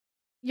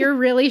You're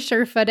really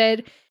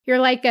sure-footed. You're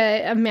like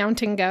a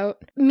mountain goat.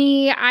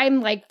 Me,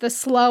 I'm like the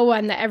slow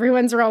one that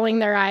everyone's rolling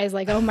their eyes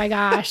like, oh my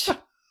gosh,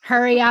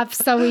 hurry up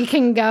so we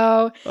can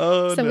go,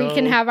 we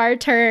can have our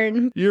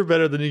turn. You're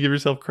better than you give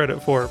yourself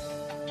credit for.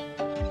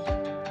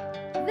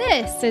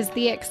 This is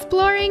the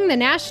Exploring the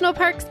National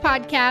Parks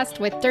podcast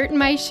with Dirt in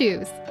My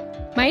Shoes.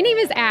 My name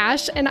is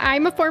Ash, and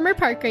I'm a former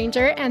park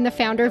ranger and the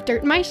founder of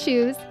Dirt in My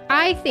Shoes.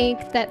 I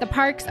think that the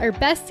parks are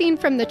best seen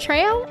from the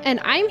trail, and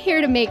I'm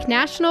here to make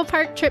national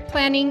park trip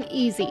planning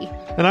easy.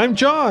 And I'm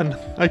John.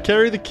 I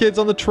carry the kids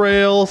on the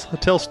trails, I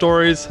tell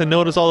stories, and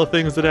notice all the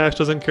things that Ash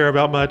doesn't care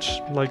about much,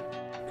 like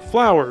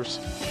flowers.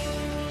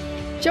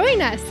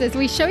 Join us as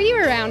we show you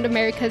around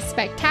America's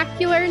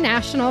spectacular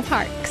national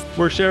parks.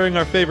 We're sharing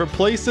our favorite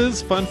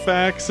places, fun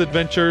facts,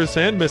 adventures,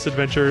 and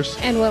misadventures.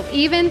 And we'll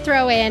even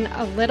throw in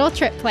a little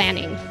trip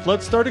planning.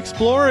 Let's start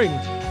exploring.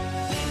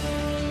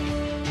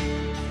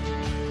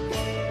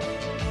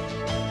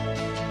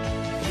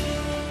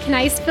 Can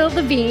I spill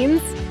the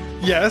beans?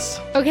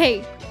 Yes.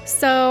 Okay,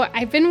 so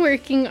I've been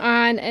working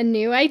on a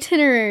new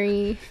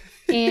itinerary.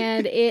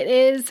 And it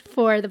is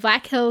for the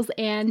Black Hills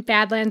and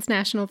Badlands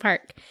National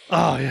Park.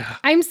 Oh, yeah.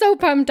 I'm so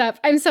pumped up.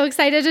 I'm so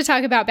excited to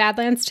talk about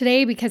Badlands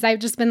today because I've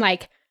just been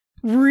like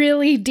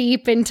really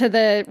deep into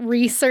the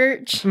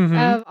research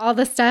of all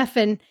the stuff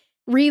and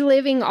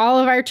reliving all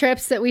of our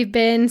trips that we've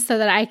been so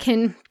that I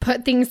can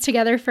put things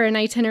together for an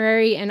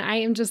itinerary. And I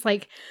am just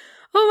like,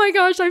 oh my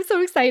gosh, I'm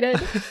so excited.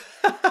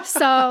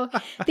 So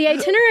the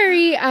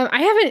itinerary, I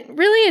haven't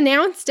really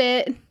announced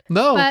it.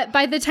 No. But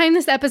by the time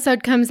this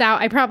episode comes out,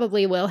 I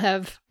probably will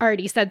have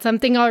already said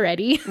something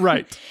already.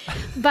 Right.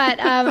 But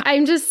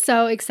I'm just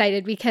so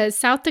excited because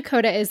South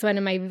Dakota is one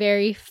of my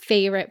very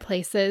favorite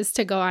places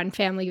to go on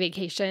family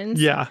vacations.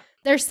 Yeah.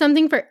 There's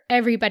something for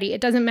everybody.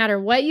 It doesn't matter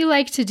what you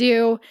like to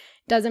do.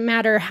 Doesn't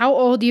matter how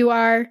old you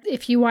are.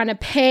 If you want to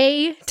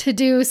pay to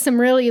do some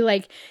really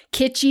like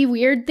kitschy,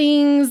 weird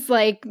things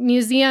like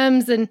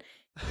museums and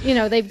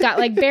they've got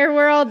like Bear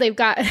World. They've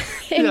got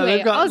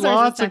they've got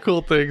lots of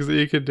cool things that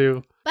you can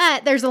do.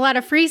 But there's a lot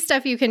of free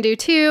stuff you can do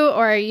too,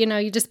 or,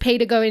 you just pay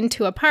to go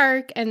into a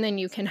park and then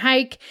you can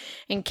hike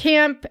and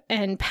camp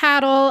and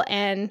paddle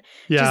and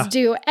just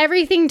do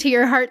everything to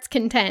your heart's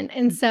content.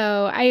 And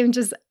so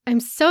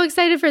I'm so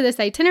excited for this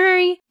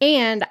itinerary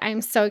and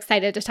I'm so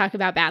excited to talk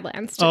about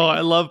Badlands today. Oh,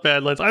 I love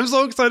Badlands. I'm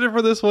so excited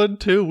for this one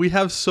too. We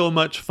have so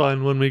much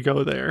fun when we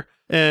go there.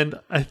 And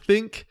I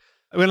think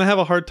I'm going to have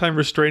a hard time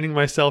restraining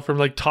myself from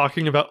like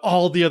talking about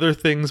all the other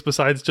things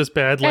besides just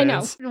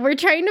Badlands. I know. We're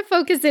trying to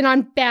focus in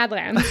on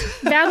Badlands.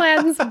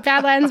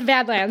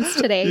 Badlands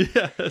today.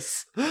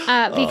 Yes.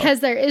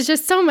 Because there is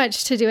just so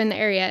much to do in the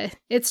area.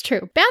 It's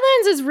true.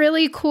 Badlands is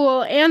really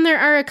cool. And there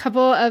are a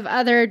couple of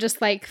other just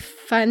like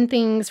fun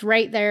things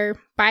right there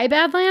by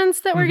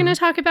Badlands that we're going to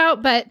talk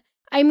about. But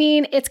I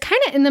mean, it's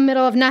kind of in the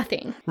middle of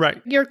nothing.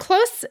 Right. You're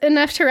close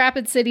enough to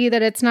Rapid City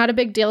that it's not a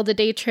big deal to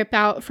day trip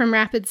out from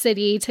Rapid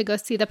City to go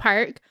see the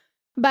park.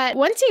 But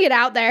once you get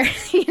out there,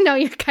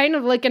 you're kind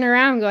of looking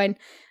around going,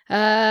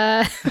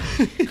 where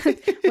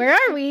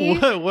are we?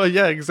 Well,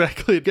 yeah,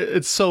 exactly.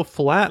 It's so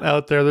flat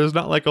out there. There's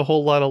not like a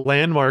whole lot of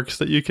landmarks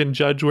that you can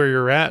judge where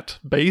you're at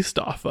based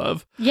off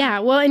of. Yeah,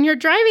 well, and you're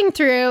driving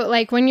through,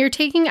 like when you're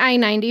taking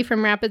I-90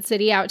 from Rapid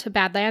City out to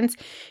Badlands,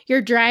 you're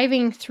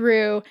driving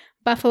through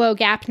Buffalo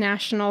Gap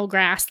National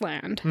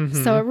Grassland.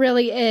 So it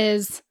really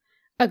is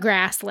a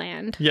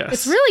grassland. Yes.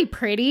 It's really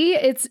pretty.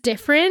 It's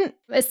different,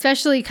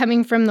 especially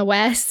coming from the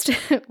West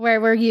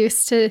where we're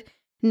used to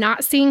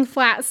not seeing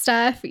flat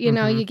stuff.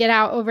 You get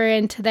out over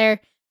into there.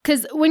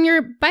 Because when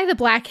you're by the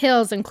Black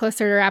Hills and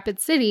closer to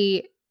Rapid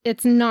City,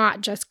 it's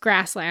not just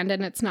grassland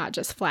and it's not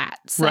just flat.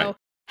 So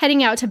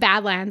heading out to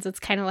Badlands, it's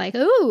kind of like,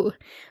 ooh,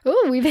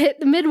 we've hit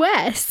the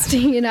Midwest,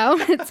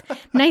 It's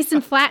nice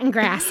and flat and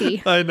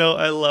grassy. I know.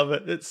 I love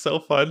it. It's so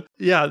fun.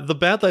 Yeah, the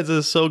Badlands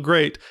is so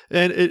great.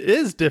 And it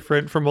is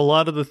different from a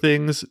lot of the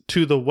things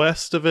to the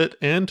west of it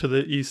and to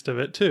the east of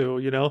it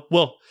too,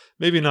 Well,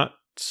 maybe not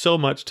so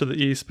much to the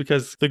east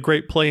because the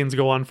Great Plains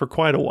go on for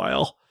quite a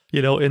while,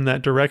 in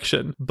that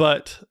direction.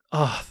 But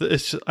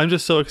I'm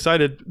just so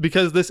excited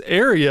because this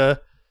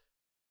area,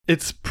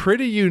 it's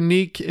pretty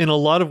unique in a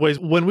lot of ways.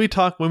 When we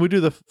do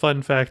the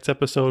fun facts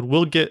episode,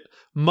 we'll get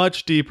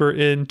much deeper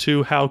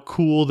into how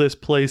cool this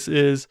place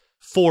is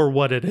for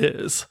what it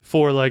is,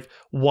 for like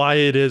why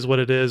it is what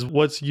it is,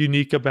 what's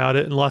unique about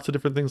it, and lots of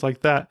different things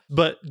like that.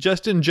 But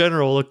just in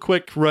general, a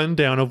quick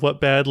rundown of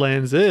what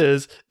Badlands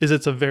is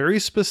it's a very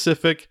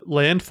specific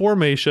land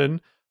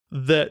formation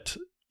that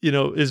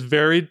is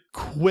very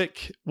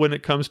quick when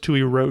it comes to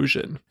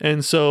erosion.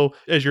 And so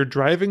as you're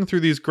driving through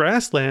these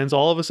grasslands,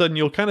 all of a sudden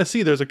you'll kind of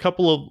see there's a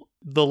couple of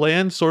the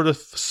land sort of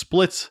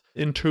splits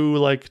into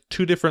like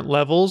two different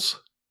levels.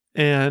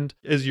 And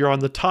as you're on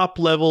the top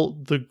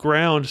level, the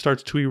ground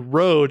starts to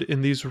erode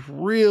in these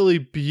really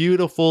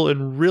beautiful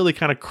and really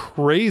kind of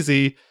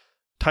crazy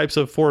types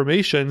of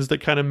formations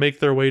that kind of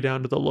make their way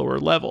down to the lower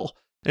level.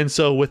 And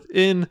so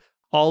within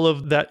all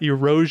of that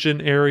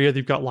erosion area.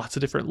 You've got lots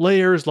of different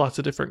layers, lots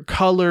of different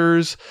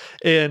colors,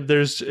 and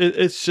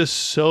it's just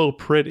so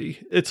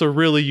pretty. It's a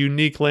really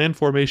unique land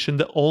formation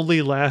that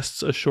only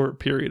lasts a short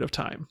period of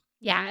time.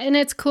 Yeah, and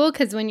it's cool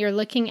because when you're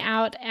looking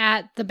out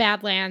at the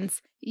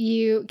Badlands,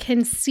 you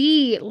can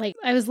see, like,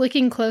 I was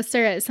looking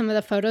closer at some of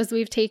the photos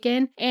we've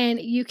taken, and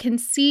you can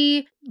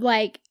see,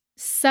 like,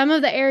 some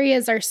of the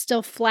areas are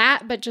still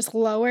flat, but just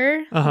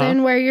lower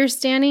than where you're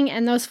standing,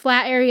 and those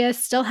flat areas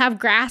still have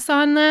grass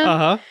on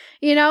them,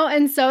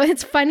 and so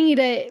it's funny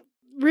to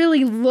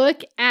really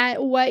look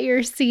at what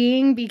you're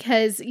seeing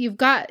because you've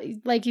got,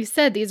 like you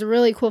said, these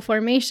really cool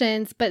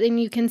formations, but then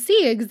you can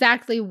see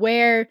exactly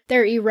where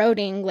they're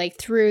eroding, like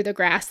through the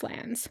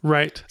grasslands.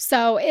 Right.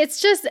 So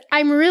it's just,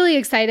 I'm really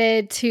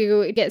excited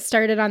to get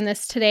started on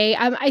this today.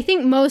 I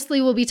think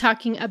mostly we'll be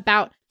talking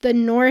about the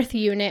North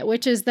Unit,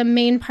 which is the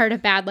main part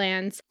of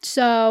Badlands.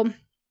 So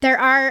there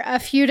are a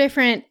few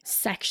different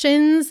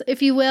sections,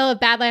 if you will, of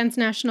Badlands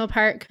National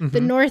Park.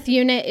 The North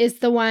Unit is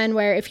the one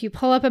where if you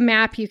pull up a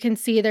map, you can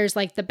see there's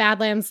like the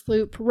Badlands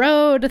Loop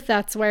Road.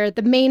 That's where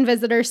the main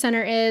visitor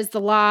center is, the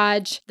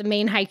lodge, the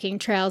main hiking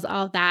trails,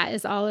 all of that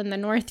is all in the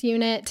North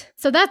Unit.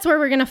 So that's where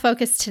we're going to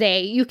focus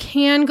today. You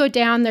can go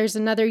down. There's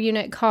another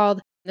unit called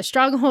the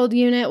Stronghold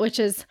Unit, which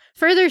is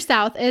further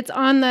south. It's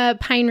on the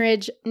Pine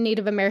Ridge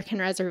Native American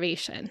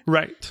Reservation.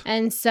 Right.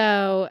 And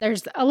so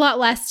there's a lot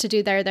less to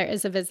do there. There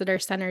is a visitor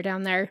center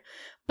down there,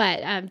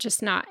 but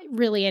just not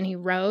really any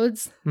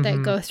roads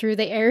that go through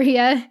the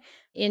area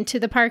into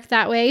the park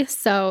that way.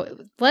 So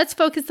let's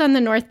focus on the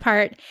north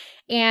part.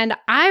 And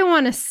I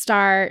want to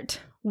start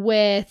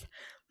with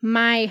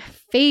my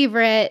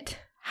favorite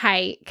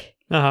hike.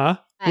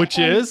 Which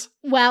is?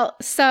 Well,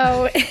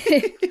 so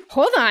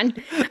hold on.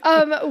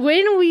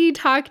 When we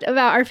talked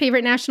about our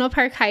favorite national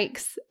park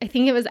hikes, I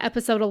think it was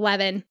episode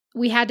 11,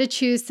 we had to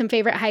choose some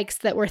favorite hikes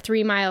that were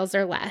 3 miles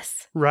or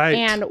less. Right.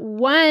 And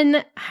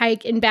one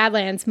hike in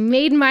Badlands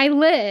made my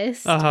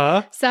list.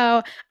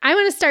 So I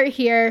want to start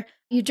here.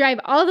 You drive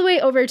all the way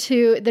over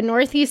to the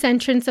northeast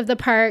entrance of the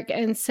park.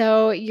 And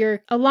so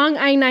you're along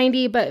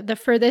I-90, but the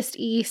furthest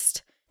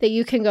east that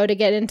you can go to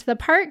get into the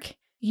park.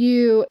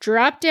 You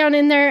drop down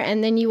in there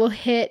and then you will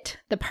hit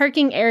the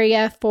parking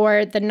area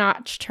for the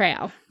Notch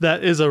Trail.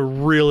 That is a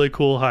really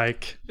cool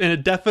hike. And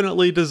it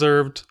definitely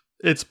deserved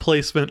its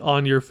placement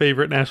on your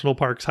favorite national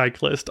parks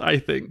hike list, I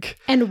think.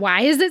 And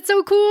why is it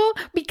so cool?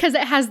 Because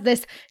it has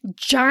this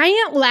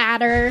giant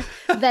ladder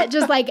that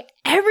just like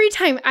every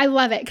time, I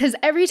love it. Because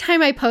every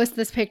time I post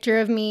this picture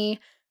of me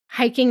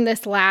hiking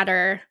this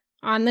ladder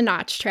on the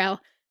Notch Trail,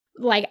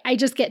 like, I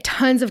just get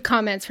tons of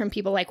comments from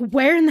people like,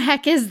 where in the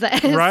heck is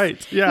this?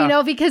 Right.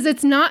 Yeah. Because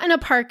it's not in a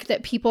park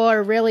that people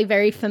are really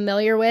very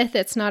familiar with.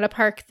 It's not a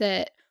park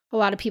that a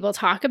lot of people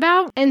talk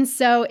about. And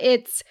so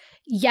it's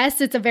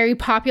a very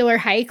popular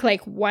hike.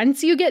 Like,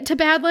 once you get to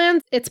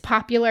Badlands, it's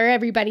popular.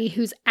 Everybody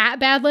who's at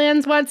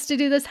Badlands wants to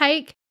do this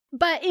hike.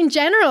 But in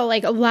general,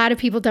 like, a lot of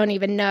people don't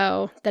even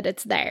know that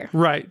it's there.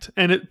 Right.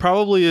 And it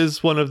probably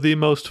is one of the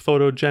most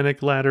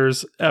photogenic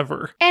ladders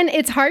ever. And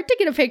it's hard to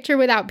get a picture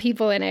without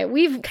people in it.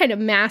 We've kind of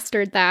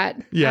mastered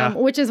that. Yeah.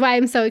 Which is why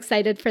I'm so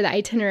excited for the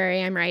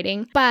itinerary I'm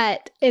writing.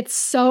 But it's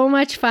so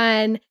much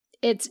fun.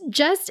 It's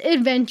just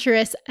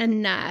adventurous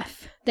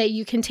enough that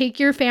you can take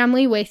your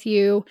family with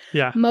you.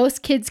 Yeah.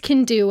 Most kids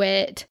can do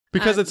it.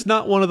 Because it's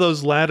not one of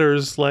those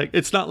ladders, like,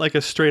 it's not like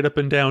a straight up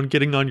and down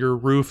getting on your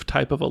roof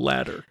type of a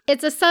ladder.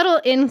 It's a subtle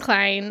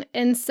incline.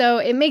 And so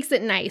it makes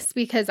it nice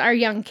because our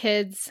young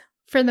kids,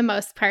 for the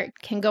most part,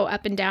 can go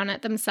up and down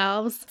it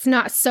themselves. It's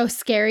not so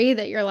scary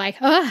that you're like,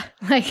 I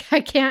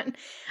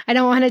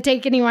don't want to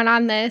take anyone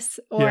on this,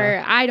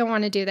 or I don't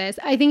want to do this.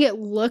 I think it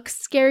looks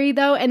scary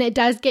though. And it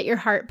does get your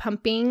heart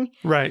pumping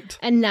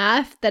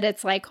enough that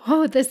it's like,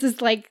 oh, this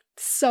is like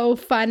so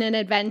fun and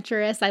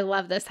adventurous. I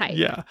love this hike.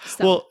 Yeah.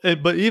 So. Well,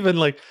 but even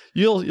like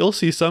you'll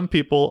see some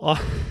people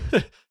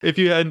if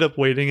you end up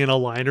waiting in a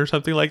line or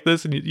something like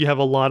this, and you have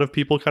a lot of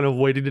people kind of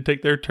waiting to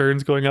take their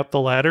turns going up the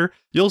ladder,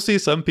 you'll see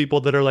some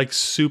people that are like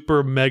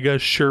super mega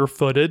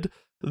sure-footed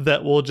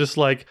that will just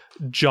like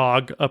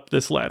jog up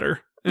this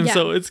ladder. And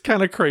so it's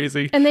kind of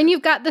crazy. And then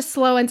you've got the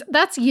slow ones.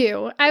 That's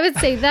you. I would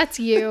say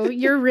that's you.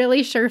 You're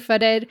really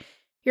sure-footed.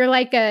 You're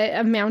like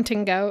a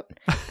mountain goat.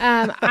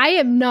 I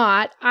am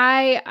not.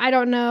 I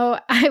don't know.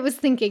 I was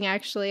thinking,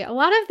 actually, a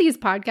lot of these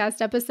podcast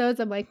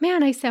episodes, I'm like,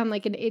 man, I sound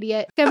like an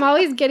idiot. I'm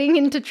always getting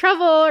into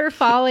trouble or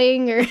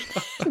falling or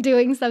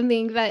doing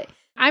something, but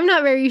I'm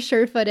not very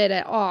sure-footed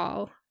at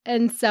all.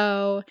 And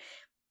so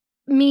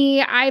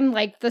I'm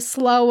like the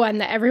slow one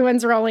that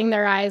everyone's rolling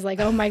their eyes like,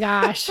 oh my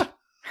gosh.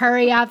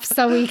 Hurry up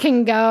so we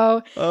can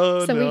go,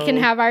 we can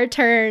have our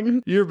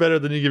turn. You're better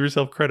than you give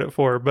yourself credit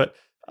for, but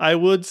I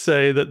would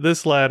say that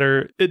this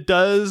ladder, it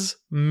does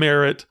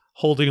merit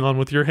holding on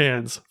with your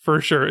hands, for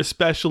sure,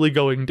 especially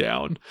going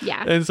down.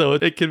 Yeah. And so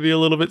it can be a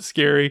little bit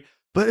scary,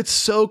 but it's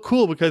so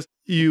cool because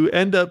you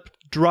end up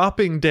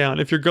dropping down.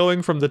 If you're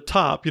going from the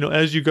top,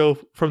 as you go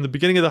from the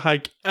beginning of the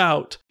hike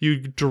out, you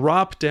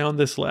drop down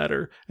this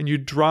ladder and you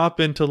drop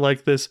into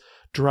like this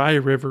dry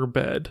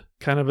riverbed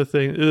kind of a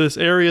thing. This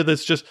area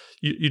that's just,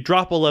 you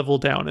drop a level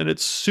down and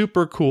it's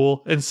super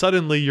cool. And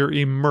suddenly you're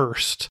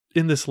immersed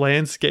in this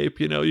landscape.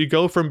 You know, you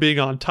go from being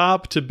on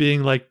top to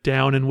being like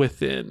down and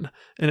within.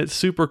 And it's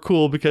super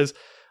cool because,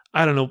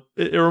 I don't know,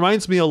 it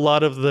reminds me a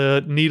lot of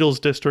the Needles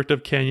district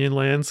of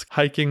Canyonlands,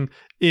 hiking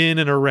in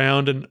and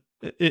around, and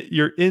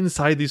you're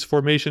inside these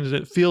formations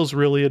and it feels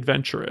really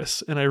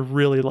adventurous. And I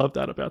really love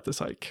that about this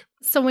hike.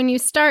 So when you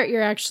start,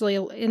 you're actually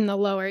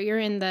you're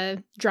in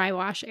the dry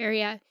wash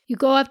area. You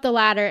go up the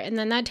ladder and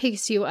then that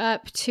takes you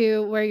up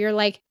to where you're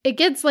like, it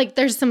gets like,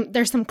 there's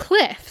some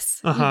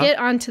cliffs. You get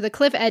onto the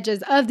cliff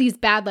edges of these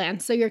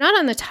Badlands. So you're not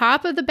on the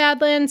top of the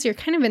Badlands, you're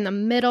kind of in the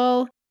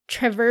middle,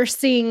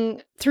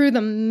 traversing through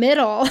the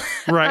middle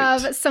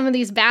of some of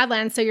these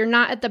Badlands. So you're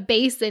not at the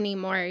base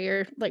anymore.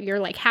 You're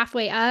like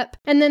halfway up.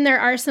 And then there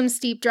are some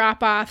steep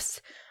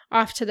drop-offs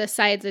off to the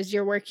sides as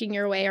you're working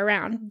your way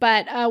around.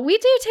 But we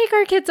do take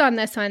our kids on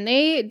this one.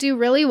 They do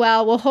really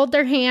well. We'll hold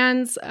their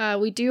hands.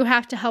 We do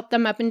have to help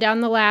them up and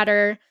down the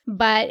ladder,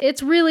 but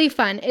it's really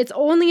fun. It's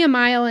only a 1.5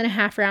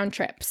 mile round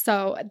trip.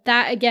 So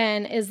that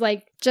again is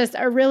like just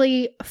a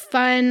really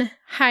fun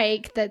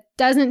hike that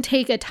doesn't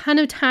take a ton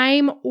of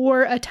time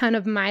or a ton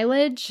of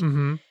mileage.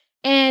 Mm-hmm.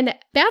 And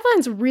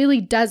Badlands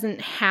really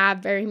doesn't have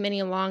very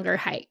many longer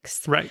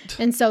hikes. Right.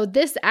 And so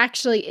this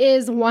actually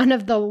is one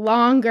of the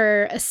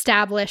longer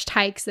established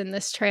hikes in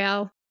this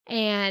trail.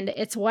 And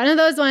it's one of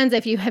those ones,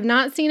 if you have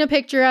not seen a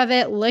picture of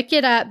it, look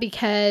it up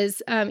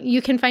because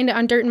you can find it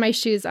on Dirt in My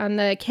Shoes on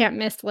the can't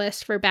miss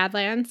list for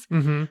Badlands.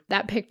 Mm-hmm.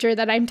 That picture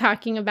that I'm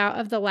talking about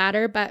of the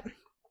ladder, but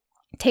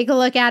take a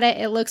look at it.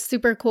 It looks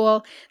super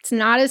cool. It's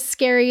not as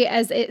scary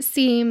as it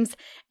seems.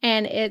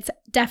 And it's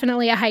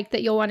definitely a hike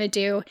that you'll want to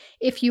do.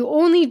 If you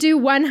only do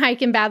one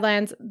hike in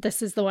Badlands,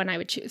 this is the one I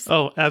would choose.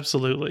 Oh,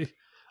 absolutely.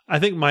 I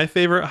think my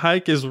favorite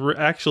hike is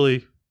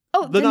actually...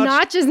 Oh, the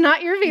notch is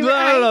not your favorite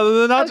hike?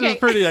 No. The notch is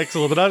pretty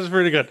excellent. The notch is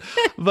pretty good.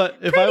 But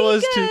if I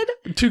was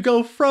to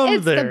go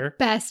from there... It's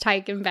the best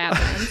hike in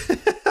Badlands.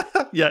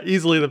 Yeah,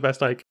 easily the best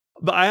hike.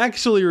 But I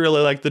actually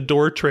really like the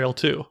Door Trail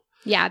too.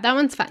 Yeah, that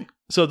one's fun.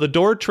 So the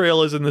Door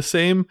Trail is in the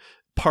same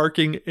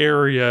parking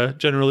area,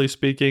 generally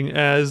speaking,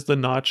 as the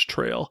Notch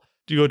Trail.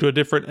 You go to a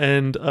different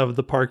end of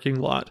the parking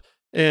lot.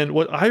 And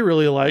what I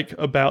really like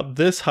about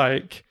this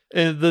hike,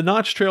 and the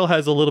Notch Trail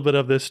has a little bit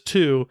of this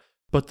too,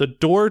 but the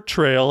Door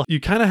Trail, you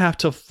kind of have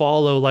to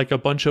follow like a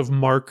bunch of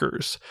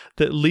markers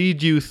that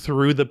lead you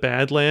through the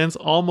Badlands,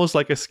 almost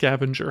like a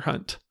scavenger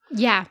hunt.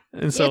 Yeah.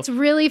 And so it's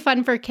really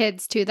fun for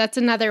kids too. That's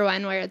another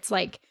one where it's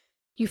like,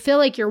 you feel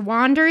like you're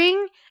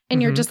wandering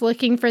and you're just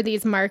looking for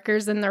these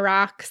markers in the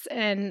rocks,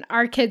 and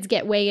our kids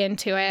get way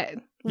into it,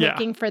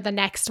 looking for the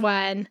next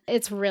one.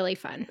 It's really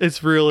fun.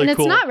 It's really cool. And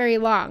it's not very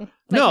long.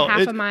 Like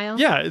half a mile.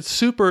 Yeah, it's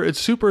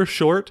super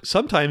short.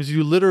 Sometimes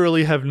you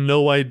literally have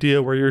no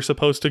idea where you're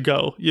supposed to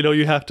go. You know,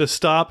 you have to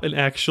stop and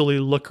actually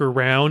look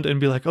around and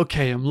be like,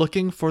 okay, I'm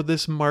looking for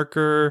this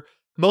marker.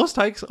 Most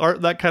hikes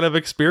aren't that kind of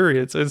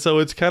experience. And so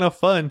it's kind of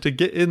fun to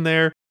get in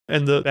there.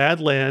 And the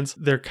Badlands,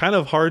 they're kind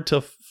of hard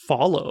to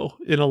follow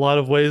in a lot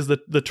of ways.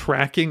 The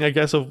tracking, I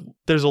guess, of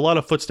there's a lot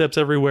of footsteps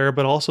everywhere,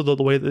 but also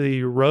the way that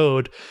you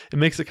rode, it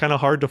makes it kind of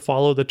hard to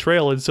follow the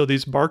trail. And so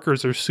these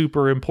markers are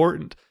super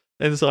important.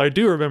 And so I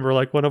do remember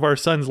like one of our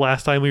sons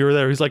last time we were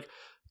there, he's like,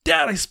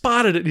 Dad, I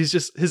spotted it. He's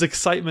just, his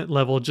excitement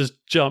level just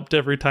jumped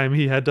every time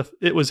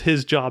it was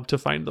his job to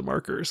find the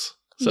markers.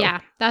 So.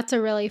 Yeah, that's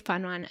a really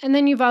fun one. And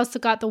then you've also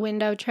got the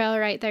Window Trail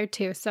right there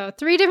too. So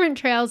 3 different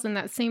trails in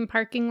that same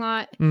parking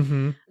lot.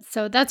 Mm-hmm.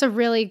 So that's a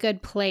really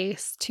good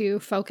place to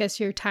focus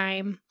your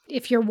time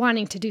if you're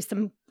wanting to do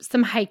some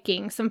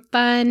hiking, some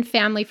fun,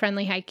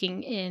 family-friendly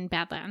hiking in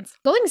Badlands.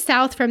 Going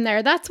south from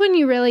there, that's when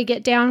you really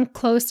get down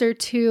closer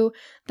to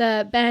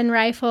the Ben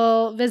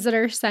Rifle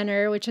Visitor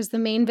Center, which is the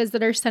main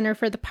visitor center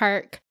for the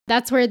park.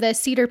 That's where the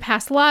Cedar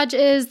Pass Lodge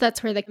is.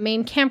 That's where the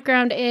main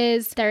campground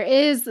is. There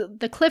is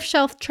the Cliff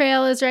Shelf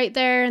Trail is right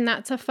there, and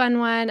that's a fun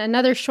one.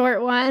 Another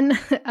short one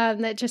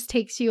that just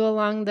takes you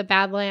along the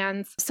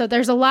Badlands. So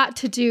there's a lot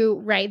to do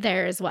right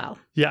there as well.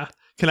 Yeah.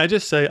 Can I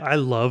just say I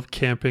love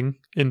camping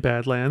in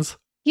Badlands?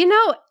 You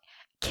know,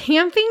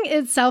 camping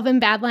itself in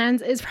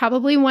Badlands is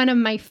probably one of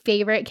my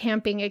favorite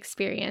camping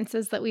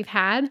experiences that we've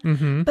had.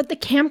 Mm-hmm. But the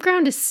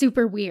campground is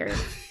super weird.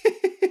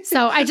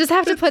 So I just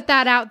have to put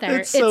that out there.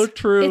 It's so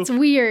true. It's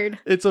weird.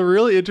 It's a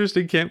really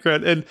interesting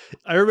campground. And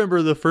I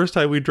remember the first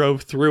time we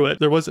drove through it,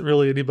 there wasn't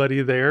really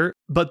anybody there.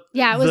 But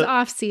yeah, it was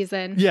off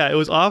season. Yeah, it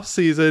was off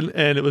season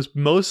and it was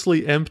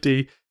mostly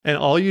empty. And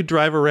all you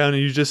drive around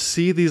and you just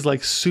see these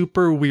like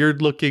super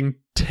weird looking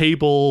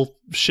table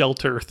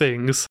shelter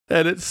things.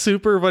 And it's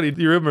super funny.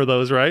 You remember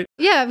those, right?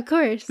 Yeah, of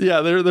course.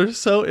 Yeah, they're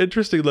so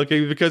interesting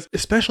looking because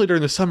especially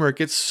during the summer, it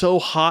gets so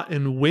hot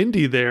and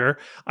windy there.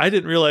 I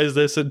didn't realize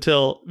this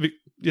until,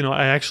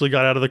 I actually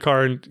got out of the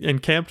car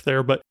and camped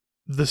there, but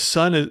the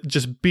sun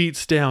just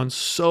beats down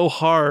so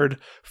hard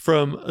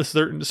from a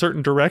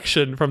certain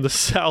direction from the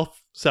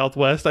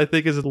southwest, I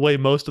think is the way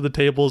most of the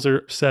tables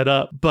are set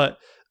up. But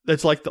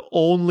it's like the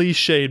only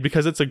shade,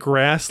 because it's a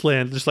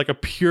grassland, just like a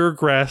pure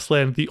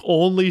grassland, the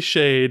only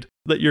shade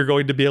that you're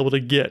going to be able to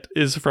get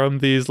is from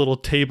these little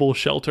table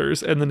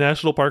shelters. And the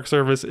National Park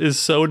Service is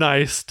so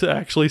nice to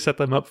actually set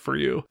them up for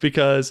you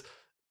because,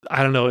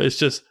 I don't know,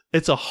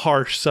 it's a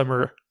harsh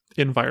summer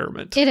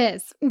environment. It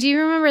is. Do you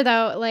remember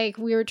though, like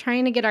we were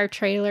trying to get our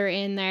trailer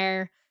in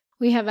there.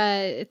 We have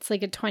it's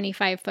like a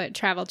 25-foot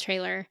travel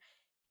trailer,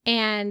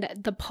 and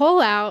the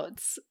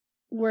pullouts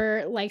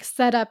were like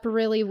set up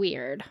really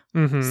weird.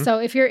 Mm-hmm. So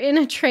if you're in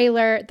a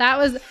trailer,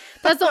 that's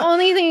the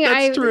only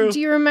thing true. Do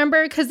you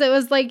remember? Because it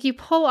was like you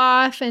pull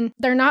off and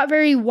they're not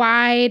very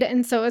wide.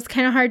 And so it was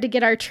kind of hard to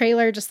get our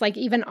trailer just like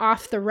even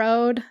off the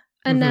road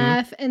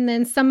enough. And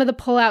then some of the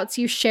pullouts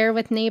you share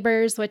with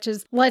neighbors, which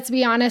is, let's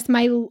be honest,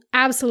 my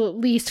absolute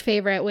least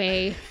favorite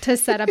way to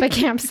set up a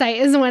campsite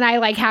is when I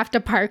like have to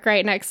park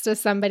right next to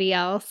somebody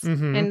else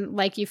and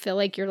like you feel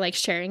like you're like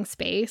sharing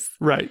space.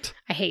 Right.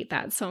 I hate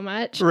that so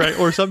much. Right.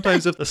 Or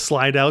sometimes if the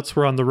slide outs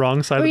were on the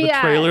wrong side of the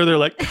trailer, they're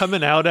like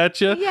coming out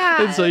at you.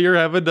 Yeah. And so you're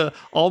having to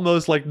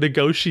almost like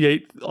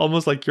negotiate,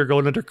 almost like you're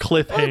going under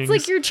cliff hangs. It's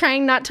like you're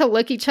trying not to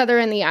look each other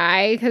in the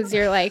eye because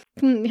you're like,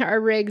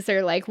 our rigs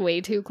are like way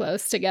too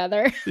close together.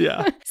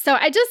 Yeah. So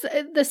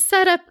the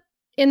setup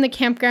in the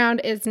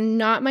campground is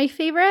not my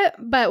favorite,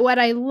 but what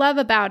I love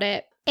about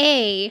it,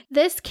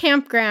 this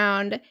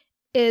campground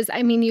is,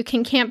 I mean, you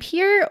can camp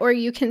here or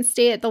you can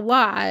stay at the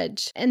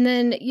lodge. And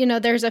then,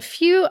 there's a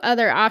few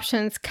other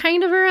options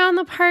kind of around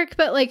the park,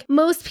 but like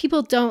most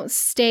people don't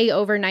stay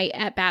overnight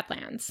at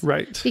Badlands.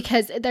 Right.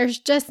 Because there's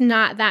just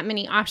not that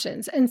many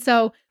options. And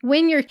so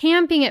when you're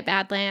camping at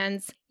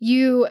Badlands,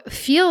 you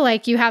feel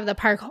like you have the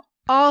park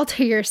all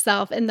to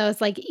yourself in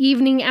those like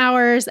evening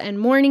hours and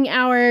morning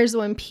hours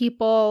when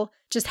people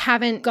just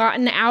haven't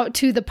gotten out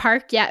to the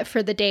park yet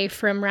for the day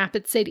from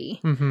Rapid City.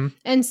 Mm-hmm.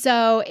 And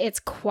so it's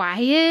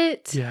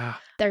quiet. Yeah.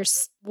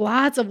 There's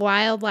lots of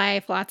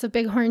wildlife, lots of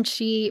bighorn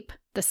sheep,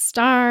 the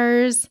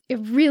stars. It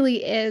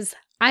really is,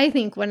 I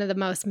think, one of the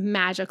most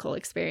magical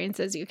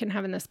experiences you can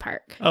have in this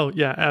park. Oh,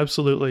 yeah,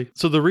 absolutely.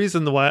 So the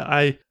reason why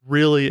I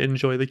really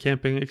enjoy the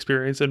camping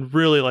experience and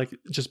really like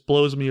just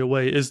blows me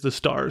away is the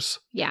stars.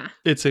 Yeah.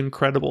 It's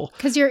incredible.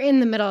 Because you're in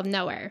the middle of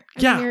nowhere.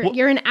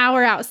 You're an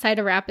hour outside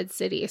of Rapid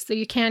City, so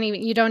you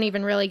don't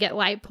even really get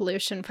light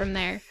pollution from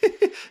there.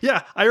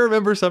 Yeah, I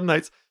remember some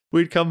nights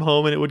we'd come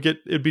home and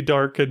it'd be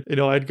dark and,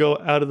 I'd go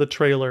out of the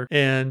trailer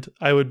and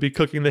I would be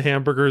cooking the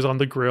hamburgers on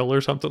the grill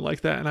or something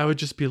like that. And I would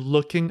just be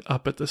looking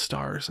up at the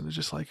stars and it's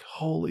just like,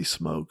 holy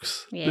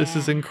smokes, This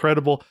is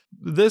incredible.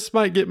 This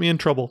might get me in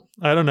trouble.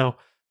 I don't know.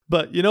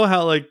 But you know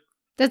how like,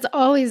 that's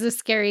always a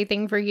scary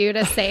thing for you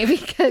to say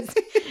because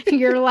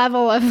your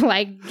level of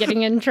like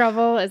getting in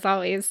trouble is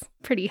always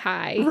pretty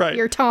high. Right.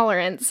 Your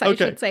tolerance, I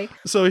should say.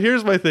 So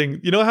here's my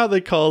thing. You know how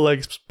they call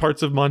like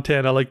parts of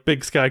Montana like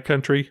big sky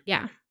country?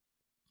 Yeah.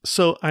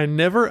 So I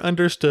never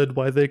understood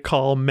why they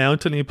call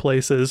mountainy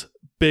places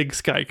big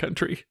sky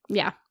country.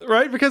 Yeah.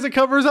 Right? Because it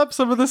covers up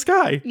some of the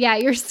sky. Yeah,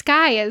 your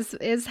sky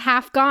is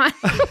half gone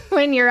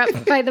when you're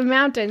up by the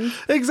mountains.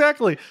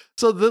 Exactly.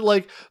 So the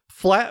like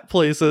flat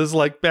places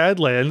like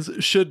Badlands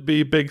should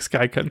be big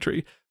sky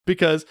country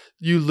because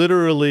you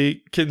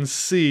literally can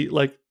see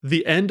like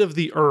the end of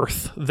the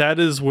earth. That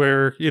is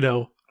where,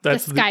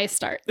 that's the sky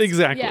starts.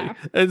 Exactly. Yeah.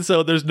 And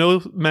so there's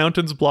no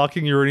mountains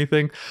blocking you or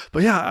anything.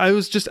 But yeah, I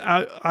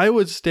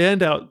would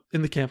stand out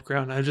in the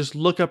campground. I just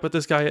look up at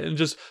the sky and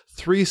just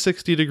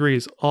 360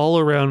 degrees all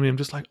around me. I'm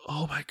just like,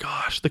 oh my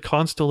gosh, the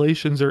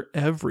constellations are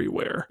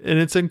everywhere. And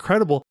it's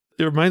incredible.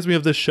 It reminds me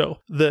of this show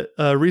that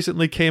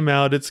recently came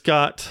out. It's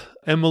got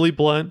Emily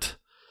Blunt.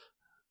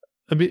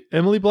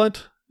 Emily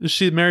Blunt? Is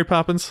she Mary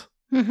Poppins?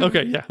 Mm-hmm.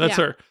 Okay, yeah, that's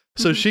her.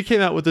 So she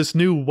came out with this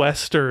new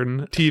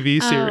Western TV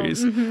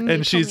series,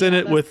 and she's in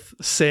it with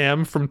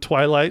Sam from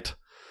Twilight.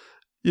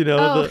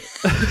 That's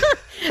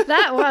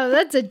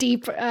a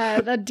deep pull.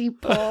 A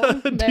deep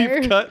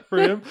cut for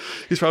him.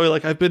 He's probably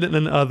like, I've been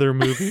in other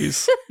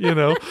movies,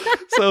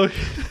 So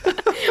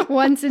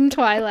once in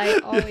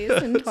Twilight, always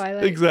in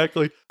Twilight.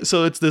 Exactly.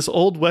 So it's this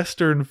old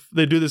Western.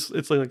 They do this.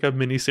 It's like a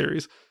mini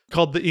series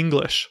called The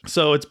English.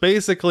 So it's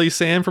basically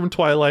Sam from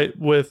Twilight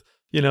with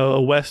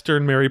a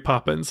Western Mary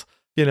Poppins.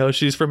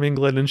 She's from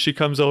England and she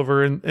comes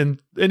over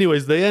and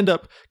anyways, they end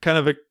up kind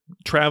of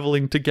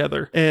traveling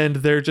together and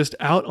they're just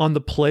out on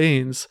the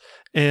plains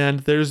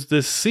and there's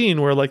this scene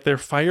where like their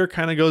fire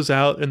kind of goes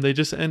out and they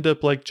just end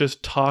up like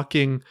just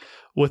talking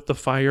with the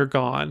fire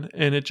gone.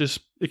 And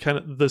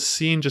the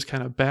scene just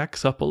kind of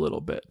backs up a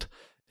little bit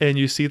and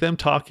you see them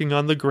talking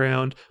on the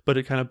ground, but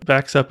it kind of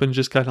backs up and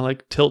just kind of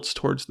like tilts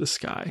towards the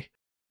sky.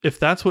 If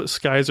that's what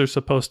skies are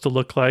supposed to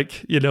look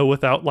like,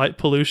 without light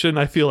pollution,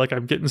 I feel like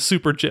I'm getting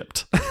super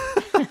gypped.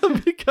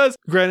 Because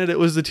granted, it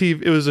was a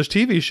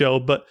TV show,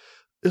 but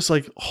it's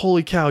like,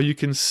 holy cow, you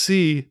can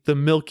see the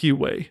Milky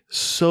Way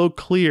so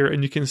clear,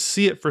 and you can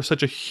see it for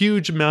such a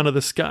huge amount of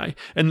the sky.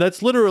 And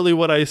that's literally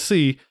what I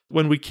see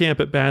when we camp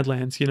at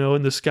Badlands,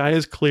 and the sky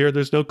is clear.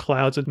 There's no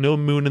clouds and no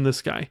moon in the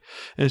sky.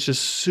 And it's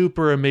just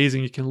super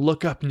amazing. You can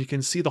look up and you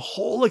can see the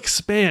whole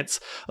expanse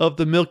of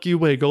the Milky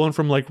Way going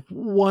from like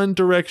one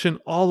direction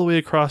all the way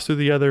across to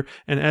the other.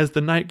 And as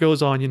the night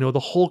goes on, the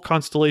whole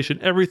constellation,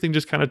 everything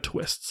just kind of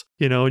twists,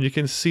 and you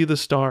can see the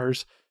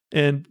stars.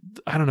 And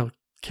I don't know,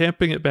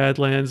 camping at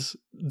Badlands,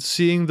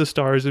 seeing the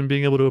stars and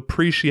being able to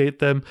appreciate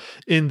them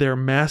in their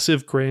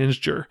massive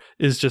grandeur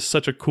is just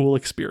such a cool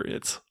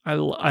experience. I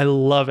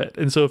love it.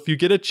 And so if you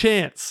get a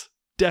chance,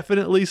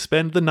 definitely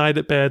spend the night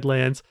at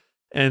Badlands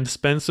and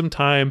spend some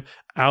time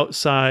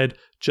outside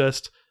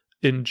just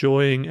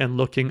enjoying and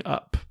looking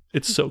up.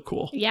 It's so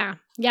cool. Yeah.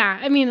 Yeah.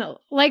 I mean,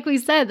 like we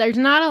said, there's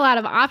not a lot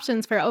of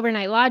options for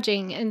overnight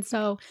lodging. And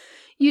so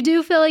you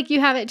do feel like you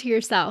have it to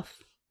yourself.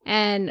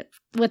 And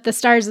with the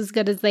stars as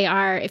good as they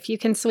are, if you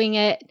can swing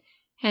it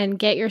and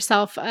get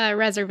yourself a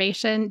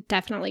reservation,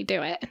 definitely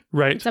do it.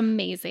 Right. It's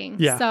amazing.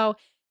 Yeah. So,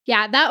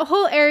 yeah, that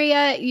whole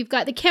area, you've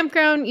got the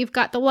campground, you've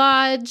got the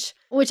lodge,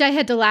 which I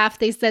had to laugh.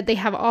 They said they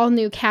have all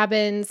new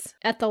cabins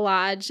at the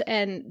lodge,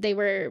 and they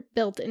were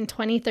built in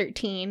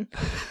 2013.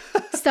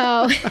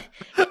 So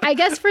I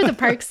guess for the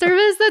Park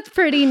Service, that's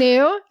pretty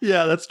new.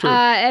 Yeah, that's true.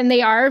 And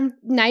they are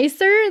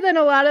nicer than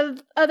a lot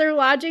of other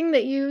lodging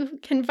that you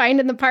can find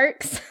in the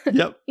parks.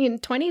 Yep.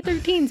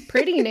 2013 is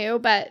pretty new,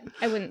 but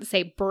I wouldn't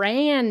say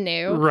brand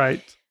new.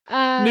 Right.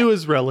 New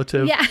is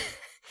relative. Yeah.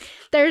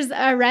 There's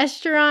a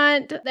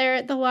restaurant there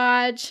at the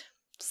lodge.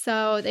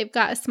 So they've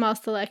got a small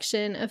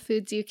selection of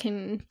foods you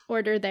can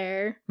order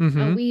there.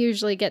 Mm-hmm. We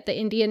usually get the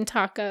Indian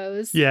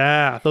tacos.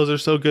 Yeah, those are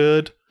so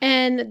good.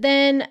 And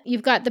then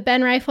you've got the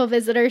Ben Rifle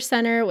Visitor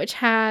Center, which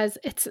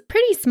it's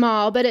pretty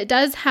small, but it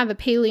does have a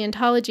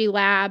paleontology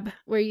lab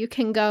where you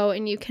can go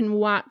and you can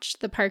watch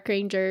the park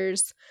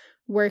rangers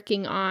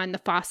working on the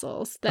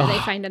fossils that they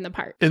find in the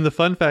park. In the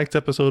fun facts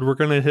episode, we're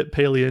going to hit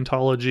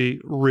paleontology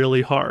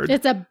really hard.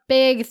 It's a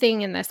big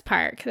thing in this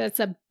park. That's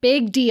a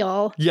big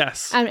deal.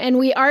 Yes. And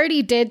we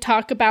already did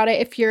talk about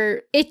it. If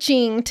you're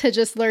itching to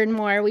just learn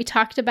more, we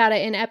talked about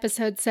it in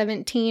episode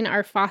 17,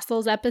 our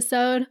fossils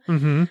episode,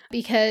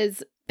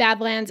 because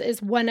Badlands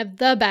is one of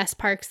the best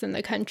parks in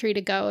the country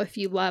to go if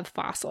you love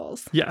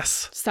fossils.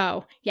 Yes.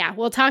 So, yeah,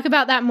 we'll talk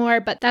about that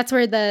more, but that's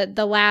where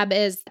the lab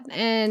is.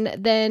 And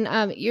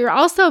then you're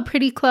also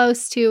pretty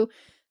close to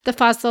the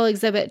fossil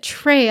exhibit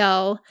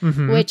trail,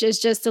 which is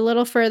just a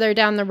little further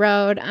down the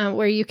road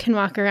where you can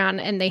walk around,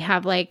 and they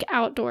have like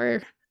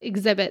outdoor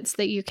exhibits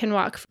that you can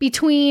walk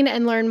between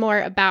and learn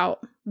more about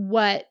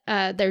what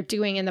they're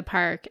doing in the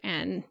park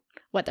and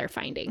what they're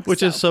finding.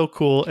 Which is so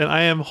cool. And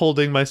I am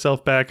holding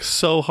myself back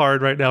so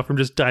hard right now from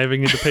just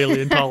diving into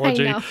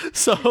paleontology.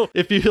 So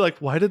if you're like,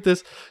 why did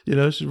this,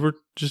 we're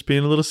just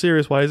being a little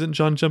serious. Why isn't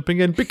John jumping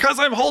in? Because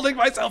I'm holding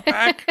myself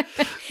back.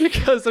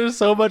 Because there's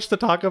so much to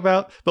talk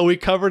about. But we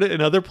covered it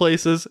in other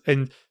places.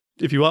 And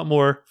if you want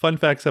more fun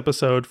facts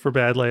episode for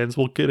Badlands,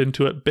 we'll get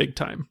into it big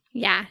time.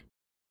 Yeah.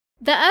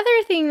 The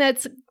other thing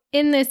that's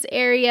in this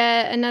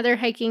area, another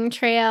hiking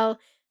trail,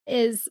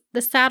 is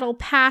the Saddle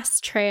Pass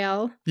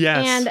Trail.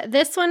 Yes. And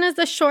this one is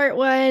a short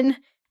one.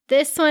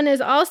 This one is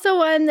also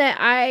one that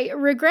I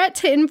regret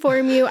to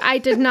inform you I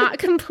did not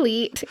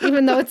complete,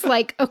 even though it's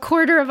like a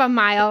quarter of a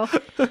mile.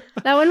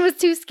 That one was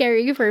too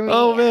scary for me.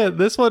 Oh, man.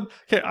 This one,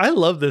 okay, I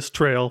love this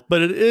trail,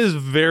 but it is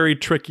very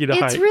tricky to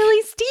hike. It's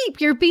really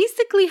steep. You're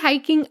basically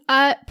hiking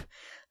up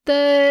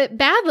the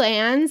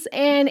Badlands,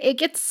 and it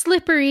gets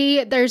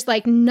slippery. There's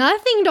like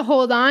nothing to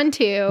hold on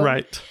to.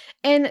 Right.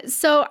 And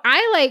so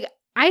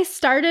I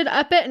started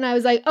up it and I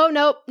was like, oh,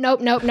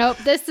 nope.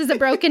 This is a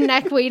broken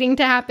neck waiting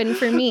to happen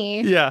for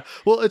me. Yeah.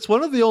 Well, it's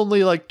one of the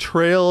only like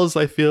trails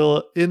I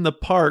feel in the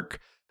park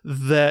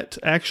that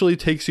actually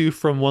takes you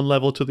from one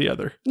level to the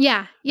other.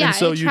 Yeah. Yeah. And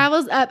so it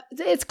travels up.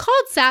 It's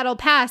called Saddle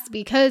Pass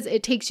because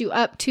it takes you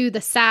up to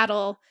the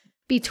saddle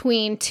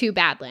between two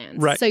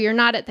Badlands. Right. So you're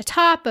not at the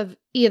top of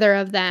either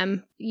of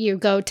them. You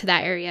go to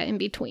that area in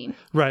between.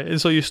 Right. And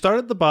so you start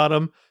at the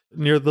bottom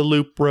near the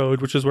loop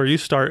road, which is where you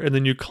start, and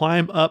then you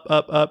climb up,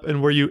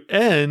 and where you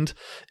end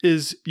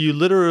is you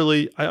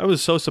literally, I was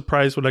so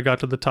surprised when I got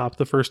to the top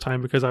the first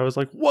time because I was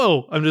like,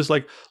 whoa, I'm just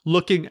like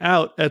looking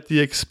out at the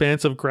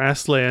expanse of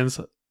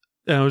grasslands,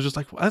 and I was just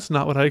like, well, that's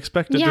not what I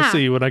expected to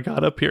see when I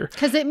got up here.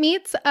 Because it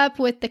meets up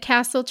with the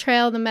Castle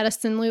Trail, the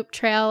Medicine Loop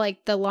Trail,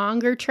 like the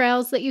longer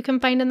trails that you can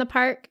find in the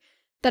park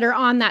that are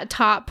on that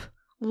top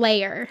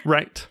layer.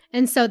 Right.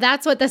 And so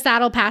that's what the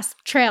Saddle Pass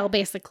Trail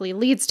basically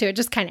leads to. It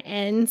just kind of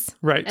ends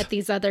at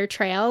these other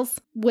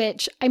trails,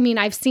 which, I mean,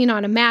 I've seen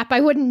on a map.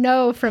 I wouldn't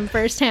know from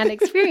firsthand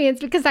experience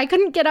because I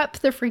couldn't get up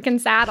the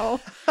freaking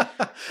saddle.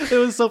 It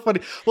was so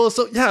funny. Well,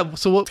 so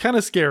what's kind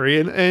of scary,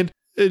 and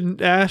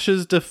in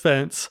Ash's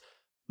defense,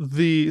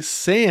 the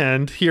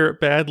sand here at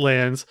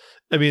Badlands,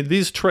 I mean,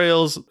 these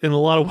trails, in a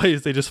lot of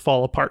ways, they just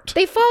fall apart.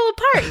 They fall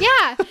apart,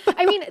 yeah.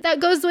 I mean, that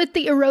goes with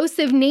the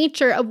erosive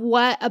nature of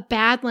what a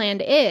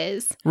badland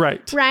is.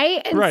 Right.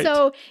 Right? And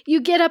so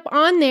you get up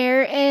on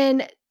there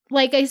and,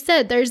 like I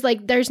said,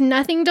 there's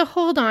nothing to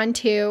hold on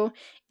to.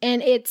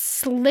 And it's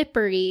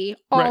slippery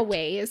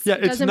always. Yeah,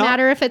 it doesn't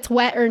matter if it's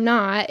wet or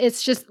not.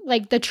 It's just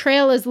like the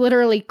trail is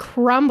literally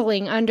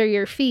crumbling under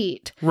your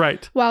feet.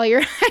 Right. While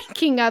you're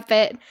hiking up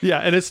it. Yeah,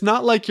 and it's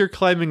not like you're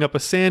climbing up a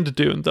sand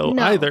dune, though,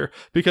 either.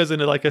 Because in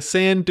like a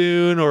sand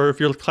dune, or if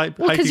you're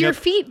hiking up... because your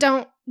feet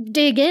don't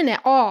dig in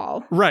at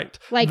all. Right.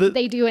 Like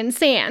they do in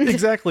sand.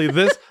 Exactly.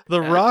 The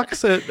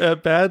rocks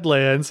at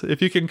Badlands,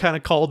 if you can kind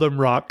of call them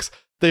rocks,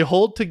 they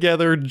hold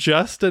together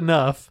just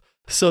enough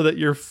so that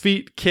your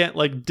feet can't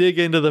like dig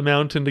into the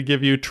mountain to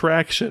give you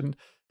traction.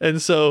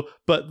 And so,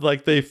 but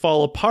like they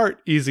fall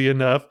apart easy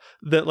enough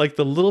that like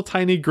the little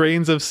tiny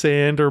grains of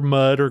sand or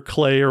mud or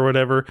clay or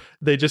whatever,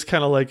 they just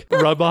kind of like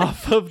rub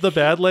off of the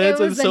Badlands.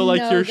 And so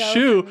like your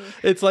shoe,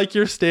 it's like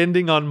you're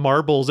standing on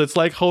marbles. It's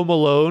like Home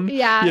Alone.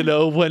 Yeah. You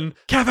know, when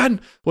Kevin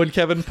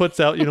puts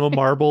out,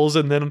 marbles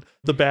and then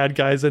the bad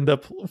guys end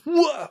up,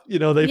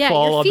 they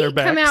fall on their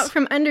backs. Come out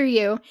from under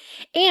you.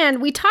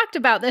 And we talked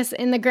about this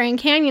in the Grand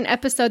Canyon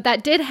episode.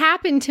 That did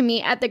happen to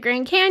me at the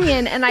Grand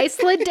Canyon, and I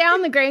slid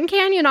down the Grand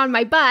Canyon on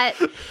my butt.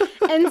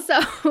 And so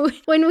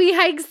when we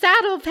hike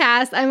Saddle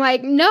Pass, I'm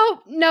like,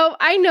 nope,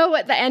 I know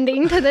what the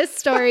ending to this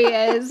story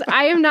is.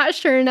 I am not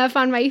sure enough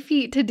on my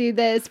feet to do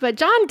this, but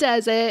John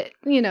does it.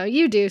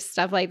 You do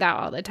stuff like that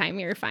all the time.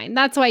 You're fine.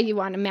 That's why you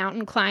want to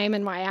mountain climb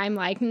and why I'm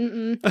like,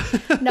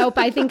 nope,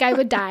 I think I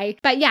would die.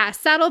 But yeah,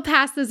 Saddle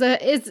Pass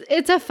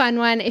it's a fun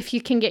one if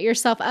you can get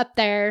yourself up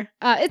there.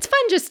 It's fun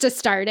just to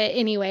start it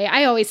anyway.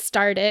 I always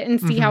start it and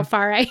see how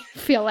far I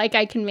feel like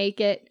I can make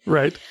it.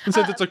 Right. And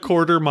since it's a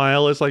quarter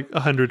mile, it's like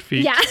 100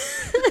 feet. Yeah.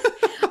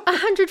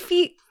 100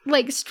 feet,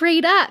 like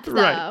straight up, though.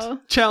 Right.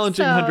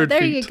 Challenging 100 feet.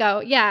 There you go.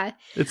 Yeah.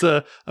 It's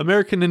a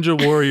American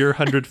Ninja Warrior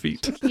 100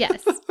 feet.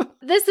 Yes.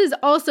 This is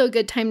also a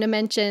good time to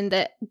mention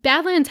that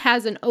Badlands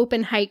has an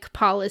open hike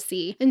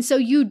policy. And so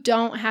you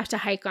don't have to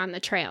hike on the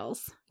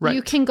trails. Right.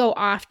 You can go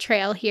off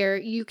trail here.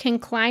 You can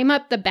climb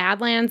up the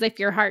Badlands if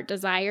your heart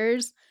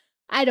desires.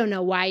 I don't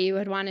know why you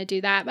would want to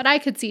do that, but I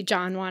could see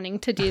John wanting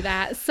to do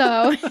that.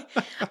 So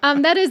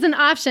that is an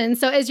option.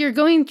 So as you're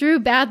going through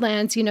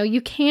Badlands,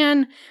 you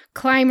can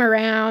climb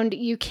around,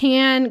 you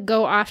can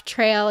go off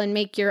trail and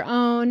make your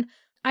own.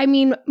 I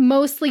mean,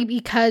 mostly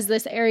because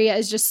this area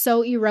is just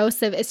so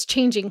erosive, it's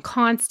changing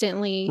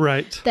constantly.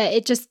 Right. That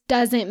it just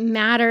doesn't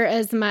matter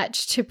as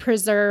much to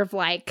preserve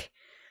like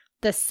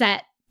the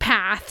set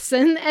paths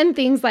and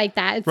things like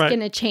that. It's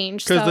going to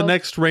change. Because the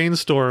next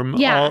rainstorm,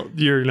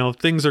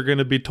 things are going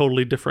to be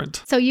totally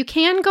different. So you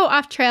can go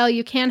off trail,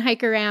 you can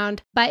hike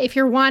around, but if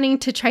you're wanting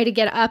to try to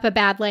get up a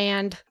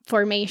Badland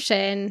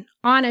formation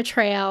on a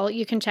trail,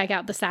 you can check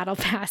out the Saddle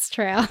Pass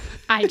Trail.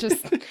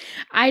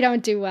 I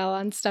don't do well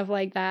on stuff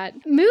like that.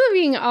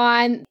 Moving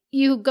on,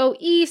 you go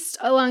east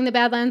along the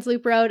Badlands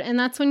Loop Road, and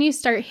that's when you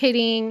start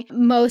hitting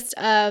most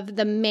of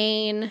the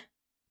main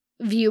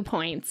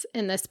viewpoints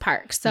in this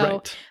park.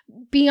 So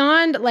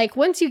beyond, like,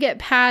 once you get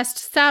past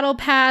Saddle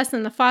Pass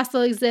and the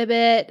fossil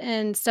exhibit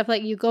and stuff,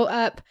 like, you go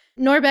up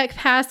Norbeck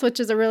Pass, which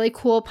is a really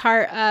cool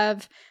part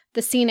of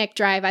the scenic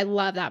drive. I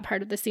love that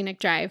part of the scenic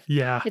drive.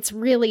 Yeah. It's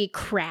really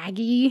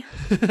craggy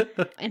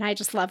and I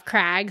just love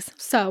crags.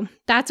 So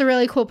that's a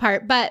really cool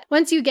part. But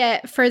once you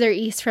get further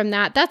east from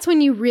that, that's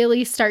when you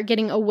really start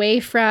getting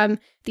away from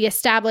the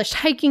established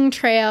hiking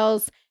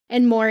trails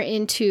and more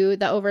into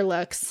the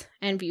overlooks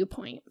and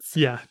viewpoints.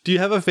 Yeah. Do you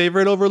have a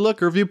favorite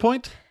overlook or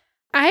viewpoint?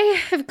 I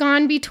have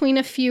gone between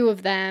a few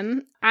of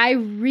them. I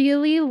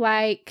really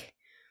like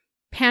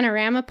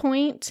Panorama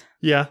Point.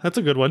 Yeah, that's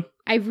a good one.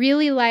 I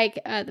really like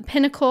the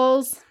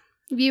Pinnacles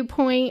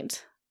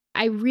viewpoint.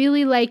 I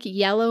really like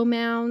Yellow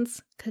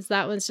Mounds because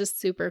that one's just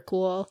super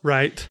cool.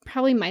 Right.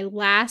 Probably my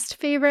last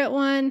favorite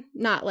one,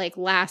 not like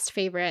last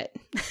favorite,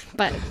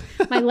 but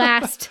my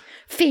last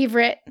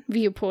favorite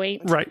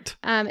viewpoint, right,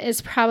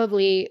 is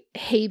probably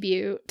Hay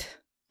Butte.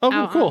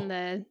 Oh, cool.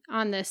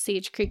 On the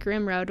Sage Creek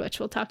Rim Road, which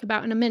we'll talk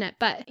about in a minute.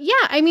 But yeah,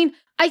 I mean,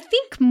 I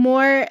think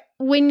more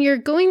when you're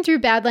going through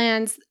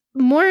Badlands,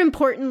 more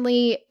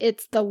importantly,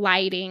 it's the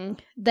lighting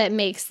that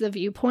makes the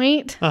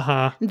viewpoint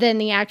than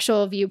the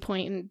actual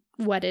viewpoint and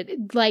what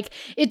it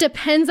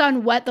depends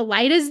on what the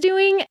light is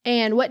doing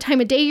and what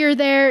time of day you're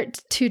there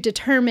to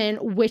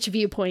determine which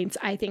viewpoints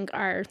I think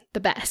are the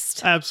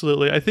best.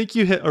 Absolutely. I think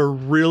you hit a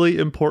really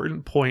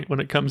important point when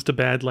it comes to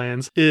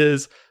Badlands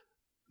is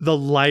the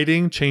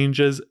lighting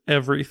changes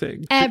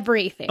everything.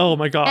 Everything. Oh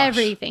my gosh.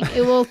 Everything.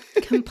 It will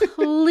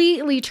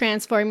completely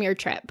transform your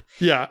trip.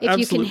 Yeah, if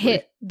absolutely. You can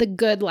hit the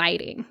good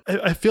lighting.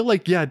 I feel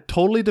like, yeah,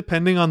 totally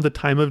depending on the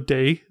time of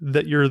day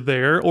that you're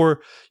there, or,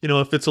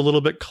 if it's a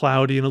little bit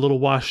cloudy and a little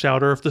washed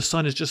out, or if the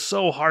sun is just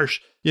so harsh,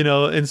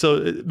 and so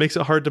it makes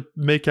it hard to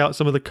make out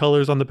some of the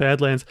colors on the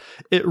Badlands.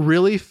 It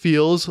really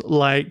feels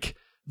like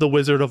the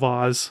Wizard of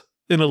Oz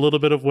in a little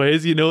bit of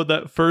ways. You know,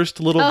 that first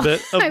little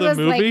bit of the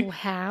movie. Like,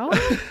 how?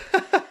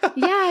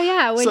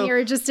 Yeah. When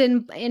you're just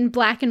in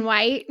black and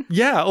white.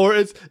 Yeah, or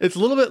it's a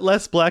little bit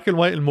less black and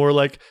white and more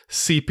like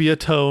sepia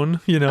tone,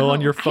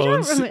 on your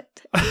phone.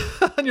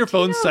 On your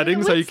phone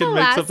settings, how you can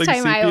make something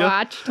sepia. Last time I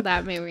watched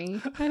that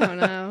movie, I don't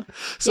know.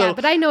 Yeah,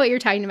 but I know what you're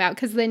talking about,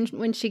 because then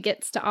when she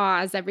gets to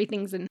Oz,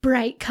 everything's in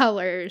bright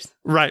colors.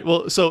 Right.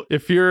 Well, so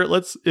if you're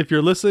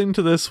listening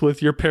to this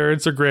with your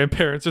parents or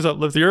grandparents or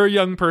something, if you're a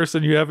young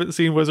person, you haven't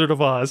seen Wizard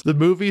of Oz, the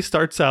movie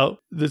starts out,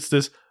 it's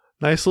this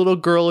nice little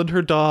girl and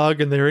her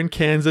dog, and they're in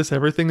Kansas.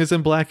 Everything is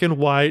in black and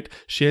white.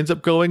 She ends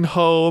up going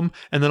home,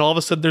 and then all of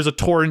a sudden there's a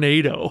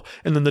tornado,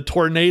 and then the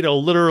tornado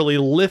literally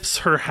lifts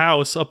her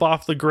house up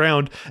off the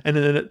ground, and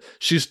then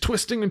she's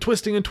twisting and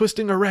twisting and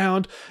twisting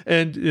around,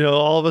 and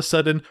all of a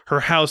sudden her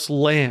house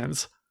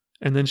lands.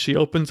 And then she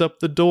opens up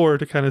the door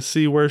to kind of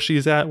see where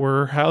she's at, where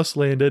her house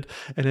landed.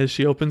 And as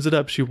she opens it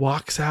up, she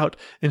walks out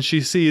and she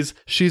sees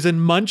she's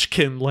in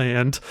Munchkin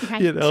land,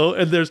 right.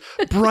 And there's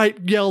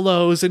bright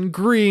yellows and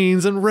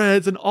greens and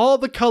reds and all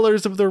the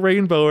colors of the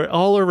rainbow are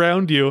all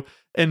around you.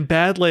 And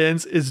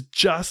Badlands is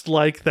just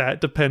like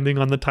that, depending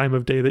on the time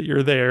of day that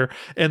you're there.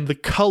 And the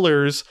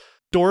colors,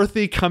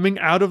 Dorothy coming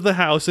out of the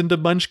house into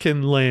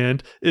Munchkin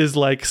land is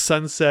like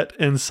sunset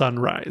and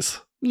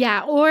sunrise.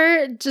 Yeah,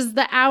 or just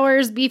the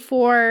hours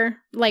before,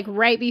 like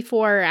right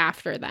before or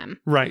after them.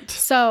 Right.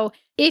 So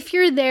if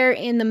you're there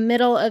in the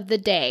middle of the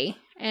day,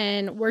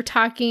 and we're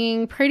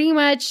talking pretty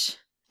much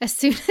as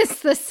soon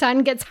as the sun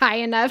gets high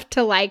enough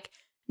to like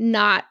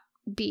not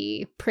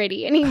be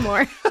pretty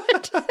anymore.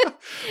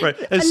 Right.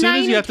 As soon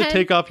as you have 10, to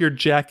take off your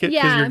jacket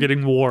because you're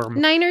getting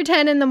warm. 9 or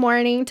 10 in the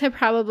morning to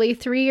probably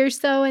 3 or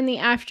so in the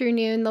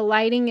afternoon. The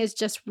lighting is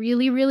just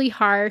really, really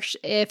harsh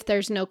if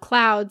there's no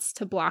clouds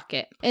to block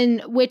it.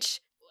 And which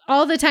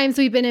all the times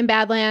we've been in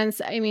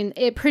Badlands, I mean,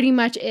 it pretty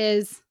much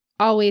is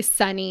always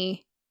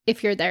sunny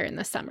if you're there in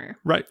the summer.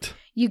 Right.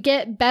 You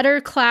get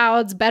better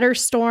clouds, better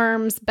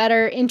storms,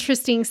 better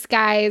interesting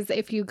skies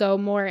if you go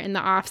more in the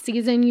off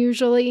season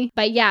usually.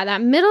 But yeah,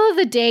 that middle of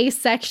the day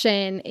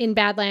section in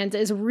Badlands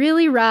is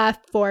really rough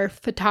for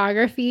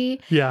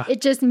photography. Yeah.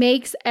 It just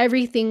makes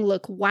everything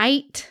look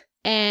white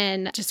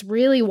and just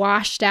really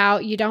washed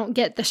out. You don't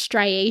get the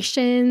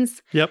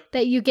striations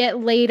that you get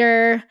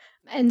later.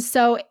 And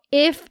so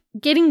if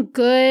getting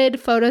good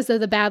photos of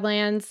the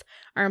Badlands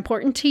are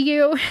important to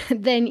you,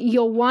 then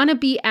you'll want to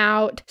be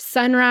out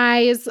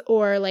sunrise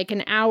or like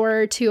an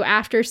hour or two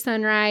after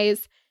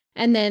sunrise,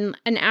 and then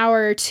an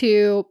hour or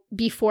two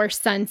before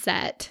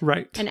sunset.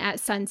 Right. And at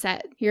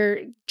sunset, you're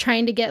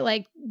trying to get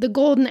like the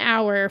golden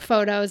hour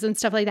photos and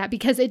stuff like that,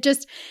 because it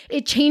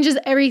changes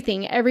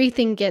everything.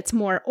 Everything gets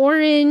more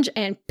orange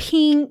and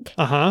pink.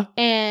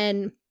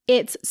 And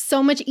it's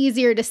so much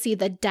easier to see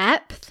the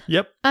depth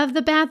of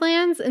the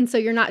Badlands. And so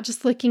you're not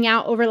just looking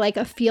out over like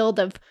a field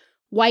of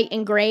white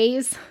and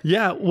grays.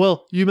 Yeah.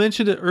 Well, you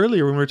mentioned it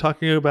earlier when we were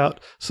talking about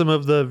some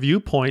of the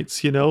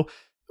viewpoints.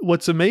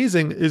 What's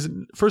amazing is,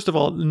 first of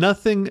all,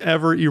 nothing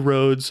ever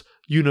erodes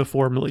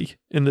uniformly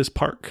in this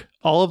park.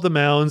 All of the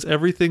mounds,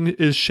 everything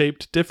is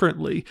shaped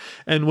differently.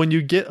 And when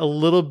you get a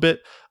little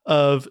bit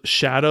of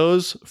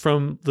shadows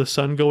from the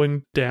sun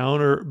going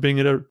down or being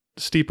at a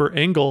steeper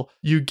angle,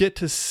 you get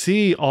to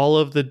see all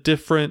of the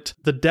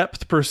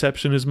depth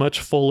perception is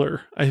much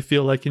fuller, I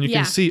feel like, and you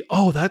can see,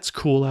 oh, that's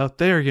cool out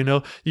there,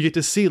 you get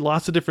to see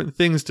lots of different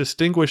things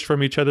distinguished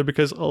from each other,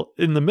 because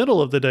in the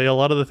middle of the day, a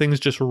lot of the things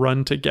just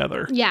run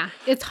together. Yeah,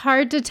 it's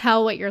hard to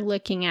tell what you're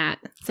looking at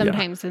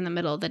sometimes in the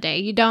middle of the day.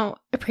 You don't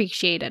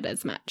appreciate it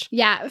as much.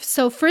 Yeah,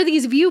 so for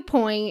these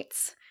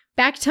viewpoints,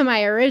 back to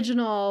my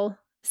original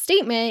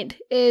statement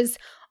is,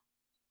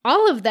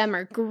 all of them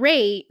are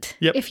great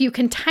if you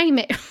can time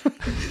it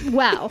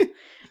well,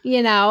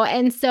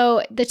 and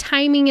so the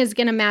timing is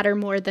going to matter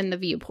more than the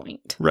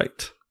viewpoint.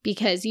 Right.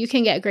 Because you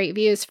can get great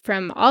views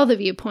from all the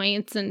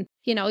viewpoints, and,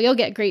 you'll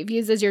get great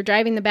views as you're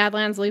driving the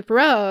Badlands Loop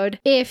Road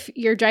if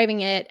you're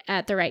driving it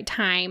at the right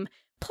time.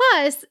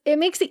 Plus, it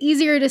makes it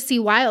easier to see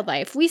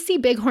wildlife. We see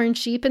bighorn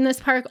sheep in this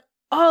park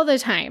all the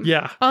time.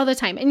 Yeah. All the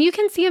time. And you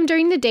can see them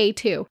during the day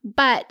too.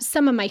 But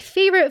some of my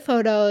favorite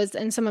photos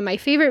and some of my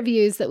favorite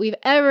views that we've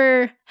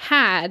ever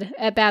had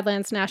at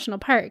Badlands National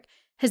Park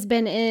has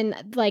been in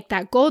like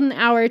that golden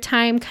hour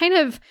time, kind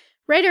of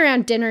right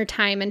around dinner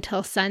time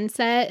until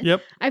sunset.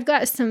 Yep. I've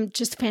got some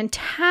just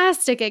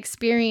fantastic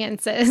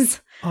experiences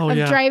of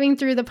driving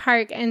through the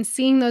park and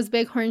seeing those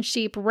bighorn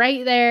sheep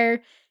right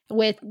there,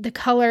 with the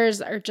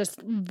colors are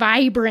just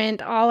vibrant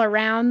all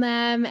around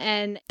them.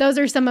 And those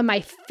are some of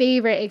my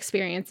favorite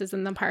experiences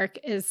in the park,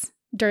 is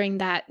during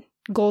that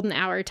golden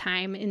hour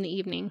time in the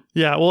evening.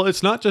 Yeah, well,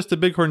 it's not just the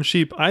bighorn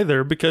sheep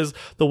either, because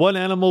the one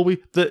animal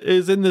that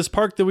is in this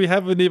park that we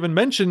haven't even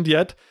mentioned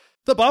yet,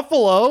 the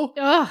buffalo.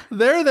 Oh,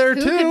 they're there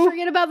too. Who can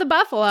forget about the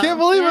buffalo? Can't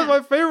believe it's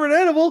my favorite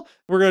animal.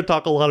 We're going to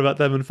talk a lot about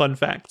them in fun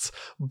facts.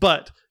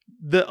 But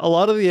a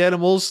lot of the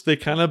animals, they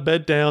kind of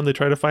bed down. They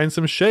try to find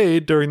some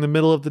shade during the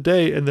middle of the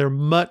day, and they're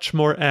much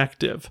more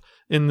active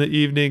in the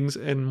evenings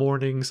and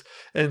mornings.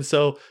 And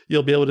so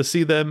you'll be able to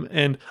see them.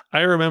 And I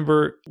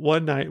remember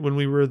one night when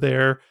we were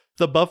there,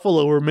 the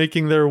buffalo were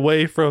making their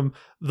way from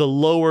the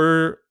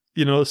lower,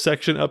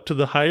 section up to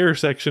the higher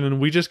section.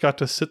 And we just got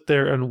to sit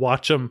there and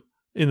watch them.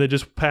 And they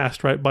just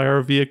passed right by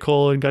our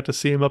vehicle and got to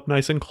see them up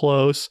nice and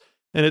close.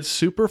 And it's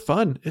super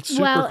fun. It's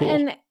super cool.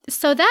 And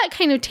so that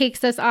kind of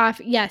takes us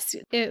off. Yes,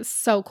 it's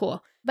so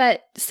cool.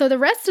 But so the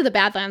rest of the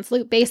Badlands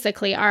Loop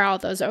basically are all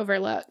those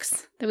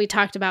overlooks that we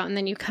talked about. And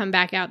then you come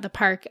back out the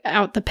park,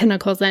 out the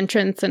Pinnacles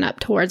entrance and up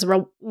towards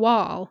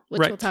Wall,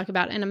 which we'll talk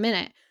about in a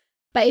minute.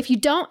 But if you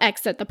don't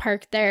exit the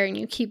park there and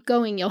you keep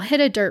going, you'll hit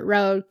a dirt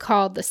road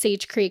called the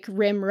Sage Creek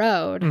Rim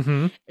Road.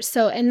 Mm-hmm.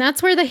 So, and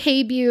that's where the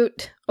Hay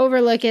Butte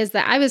overlook is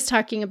that I was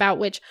talking about,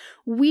 which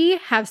we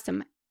have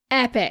some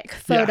epic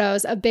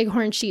photos of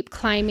bighorn sheep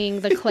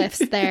climbing the cliffs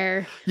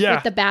there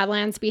with the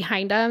Badlands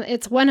behind them.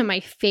 It's one of my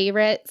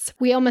favorites.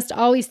 We almost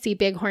always see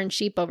bighorn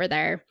sheep over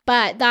there.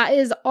 But that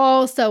is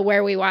also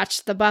where we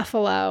watched the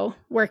buffalo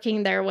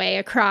working their way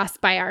across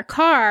by our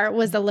car,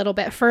 was a little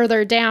bit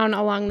further down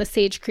along the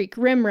Sage Creek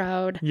Rim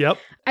Road. Yep.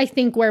 I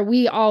think where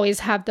we always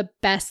have the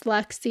best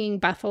luck seeing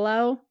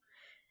buffalo.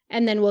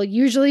 And then we'll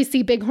usually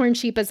see bighorn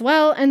sheep as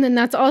well. And then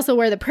that's also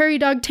where the prairie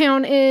dog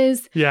town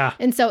is. Yeah.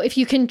 And so if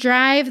you can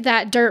drive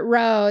that dirt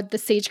road, the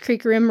Sage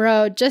Creek Rim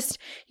Road,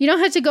 you don't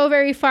have to go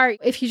very far.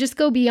 If you just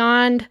go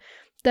beyond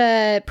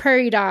the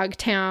prairie dog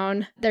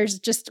town, there's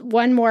just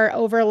one more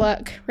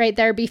overlook right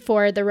there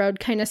before the road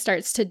kind of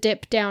starts to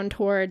dip down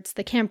towards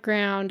the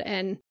campground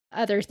and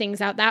other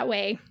things out that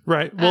way.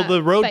 Right. Well,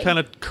 the road kind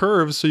of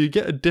curves, so you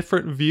get a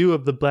different view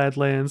of the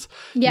Badlands.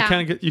 Yeah.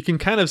 You can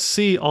kind of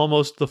see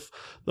almost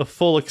the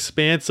full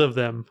expanse of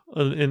them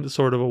in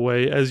sort of a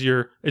way as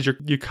you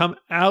come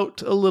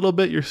out a little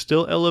bit. You're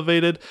still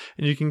elevated,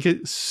 and you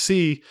can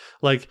see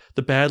like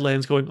the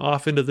Badlands going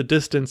off into the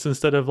distance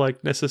instead of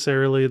like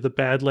necessarily the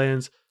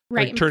Badlands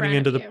like turning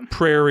into the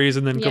prairies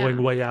and then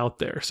going way out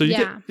there. So you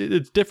get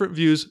it's different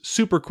views,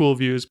 super cool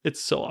views.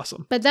 It's so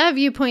awesome. But that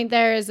viewpoint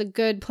there is a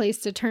good place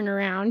to turn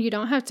around. You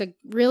don't have to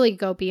really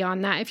go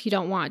beyond that if you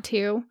don't want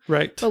to.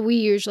 Right. But we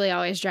usually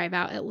always drive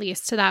out at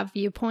least to that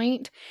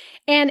viewpoint.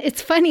 And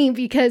it's funny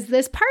because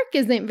this park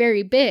isn't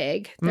very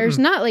big. There's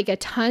not like a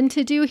ton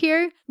to do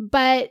here.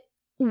 But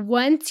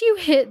once you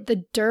hit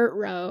the dirt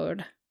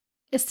road,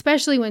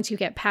 especially once you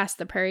get past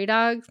the prairie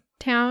dog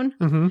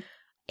town,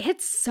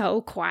 it's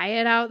so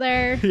quiet out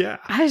there. Yeah.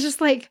 I was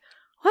just like,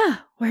 wow,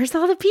 where's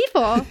all the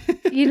people?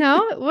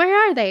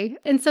 Where are they?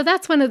 And so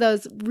that's one of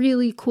those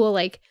really cool,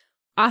 like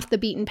off the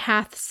beaten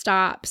path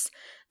stops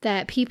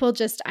that people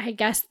just, I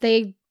guess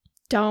they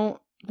don't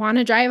want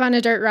to drive on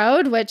a dirt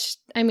road, which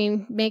I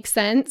mean, makes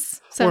sense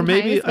sometimes. Or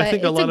maybe I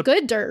think it's a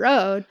good dirt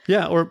road.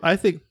 Yeah. Or I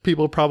think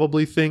people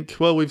probably think,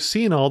 well, we've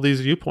seen all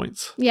these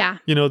viewpoints. Yeah.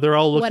 They're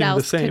all looking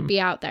the same. What else could be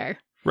out there?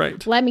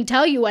 Right. Let me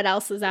tell you what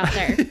else is out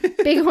there.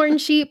 Bighorn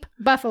sheep,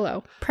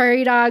 buffalo,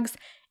 prairie dogs,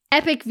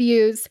 epic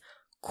views,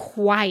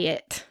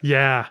 quiet.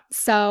 Yeah.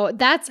 So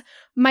that's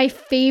my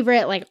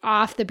favorite, like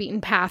off the beaten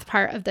path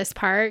part of this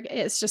park.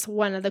 It's just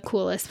one of the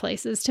coolest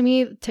places to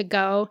me to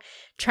go.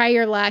 Try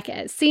your luck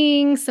at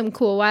seeing some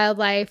cool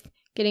wildlife,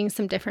 getting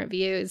some different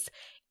views,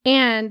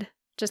 and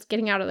just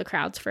getting out of the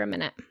crowds for a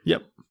minute.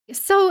 Yep.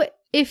 So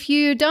if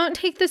you don't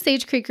take the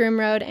Sage Creek Rim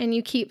Road and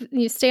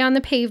you stay on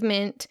the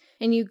pavement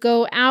and you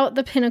go out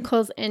the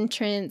Pinnacles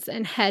entrance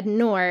and head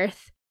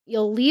north,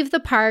 you'll leave the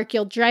park,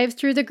 you'll drive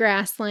through the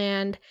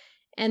grassland,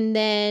 and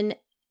then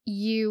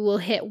you will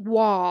hit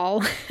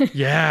Wall.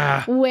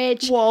 Yeah.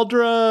 Which, Wall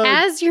Drug.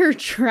 As you're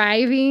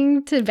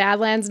driving to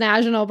Badlands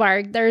National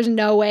Park, there's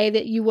no way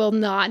that you will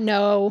not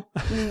know,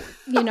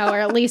 or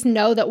at least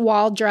know that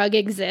Wall Drug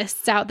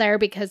exists out there,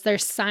 because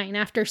there's sign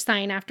after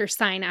sign after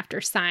sign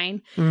after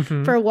sign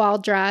for Wall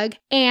Drug.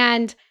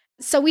 And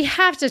so we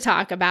have to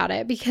talk about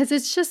it because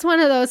it's just one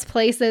of those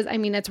places. I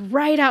mean, it's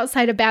right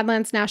outside of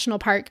Badlands National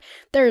Park.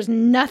 There's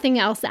nothing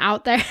else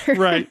out there.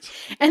 Right.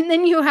 And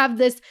then you have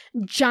this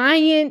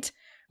giant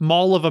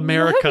Mall of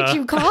America. What would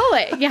you call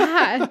it?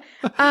 Yeah.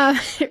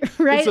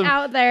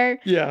 Out there.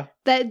 Yeah.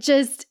 That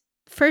just,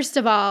 first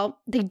of all,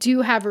 they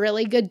do have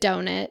really good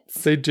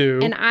donuts. They do.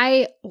 And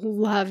I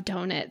love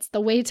donuts.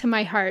 The way to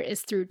my heart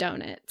is through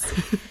donuts.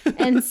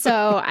 And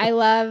so I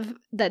love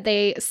that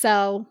they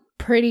sell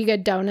pretty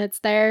good donuts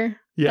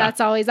there. Yeah.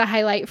 That's always a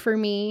highlight for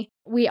me.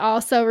 We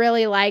also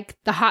really like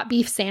the hot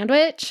beef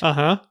sandwich.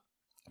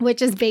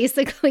 Which is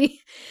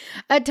basically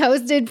a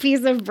toasted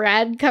piece of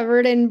bread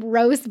covered in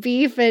roast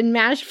beef and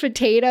mashed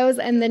potatoes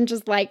and then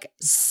just like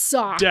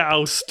soft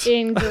doused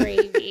in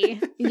gravy.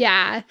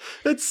 Yeah.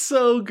 It's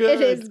so good.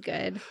 It is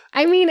good.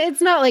 I mean,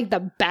 it's not like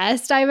the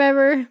best I've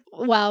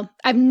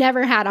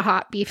never had a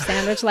hot beef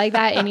sandwich like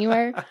that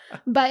anywhere,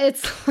 but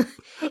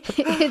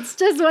it's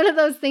just one of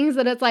those things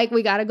that it's like,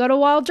 we got to go to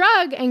Wall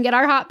Drug and get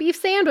our hot beef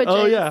sandwiches.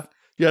 Oh, yeah.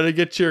 You got to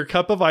get your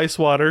cup of ice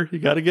water, you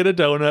got to get a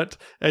donut,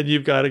 and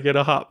you've got to get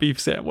a hot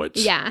beef sandwich.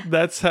 Yeah.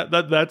 That's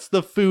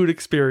the food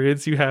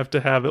experience you have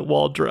to have at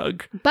Wall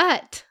Drug.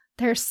 But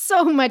They're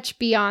so much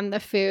beyond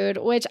the food,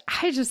 which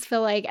I just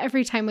feel like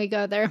every time we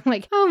go there, I'm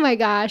like, oh my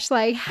gosh,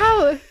 like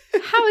how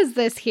is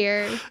this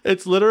here?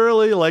 It's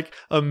literally like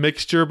a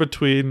mixture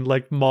between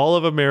like Mall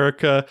of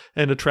America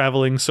and a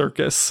traveling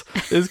circus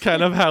is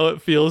kind of how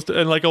it feels.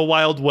 And like a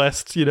Wild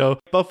West,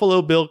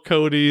 Buffalo Bill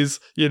Cody's,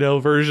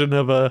 version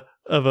of a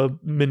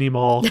mini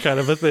mall kind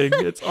of a thing.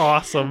 It's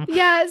awesome.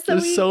 Yeah. So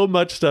there's so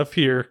much stuff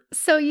here.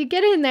 So you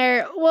get in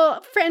there.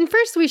 Well, and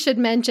first we should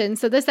mention,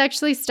 so this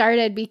actually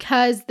started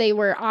because they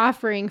were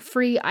offering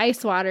free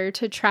ice water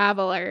to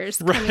travelers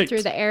coming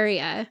through the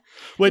area.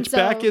 Which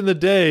back in the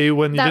day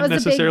when you didn't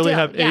necessarily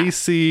have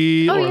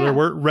AC there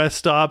weren't rest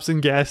stops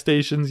and gas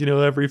stations,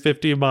 every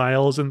 50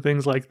 miles and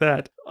things like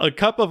that. A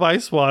cup of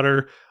ice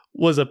water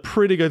was a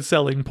pretty good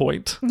selling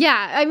point.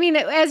 Yeah. I mean,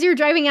 as you're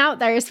driving out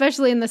there,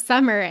 especially in the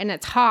summer and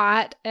it's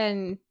hot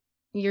and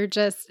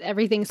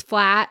everything's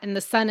flat and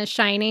the sun is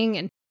shining,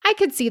 and I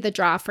could see the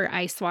draw for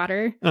ice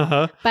water.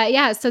 But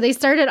yeah, so they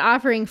started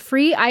offering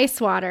free ice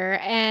water,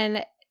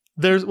 and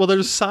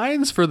there's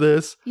signs for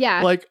this.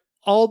 Yeah. Like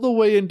all the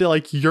way into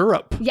like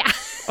Europe. Yeah.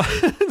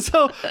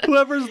 So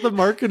whoever's the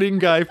marketing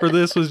guy for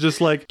this was just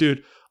like,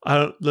 dude,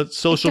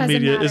 social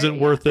media isn't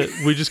worth it.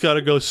 We just got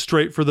to go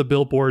straight for the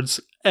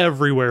billboards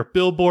everywhere.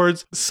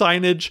 Billboards,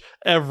 signage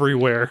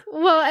everywhere.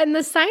 Well, and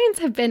the signs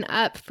have been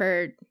up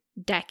for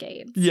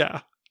decades.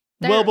 Yeah.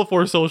 Well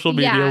before social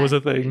media was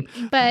a thing.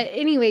 But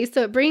anyway,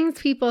 so it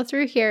brings people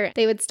through here.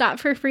 They would stop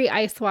for free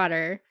ice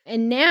water.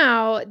 And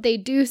now they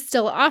do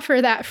still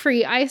offer that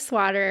free ice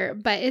water,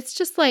 but it's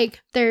just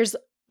like there's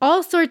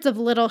all sorts of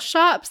little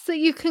shops that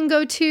you can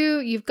go to.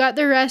 You've got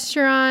the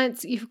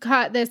restaurants. You've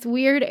got this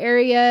weird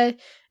area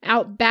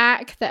out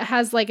back that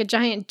has like a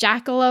giant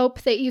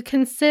jackalope that you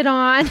can sit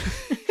on.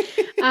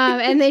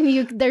 And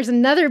then there's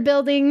another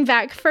building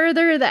back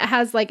further that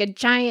has like a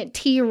giant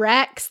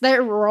T-Rex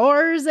that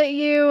roars at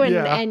you,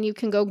 and you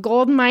can go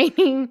gold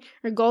mining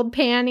or gold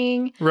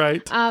panning.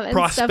 Right.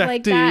 And stuff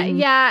like that.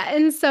 Yeah.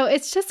 And so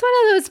it's just one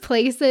of those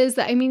places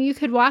that, I mean, you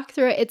could walk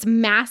through it. It's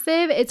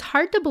massive. It's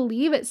hard to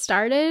believe it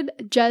started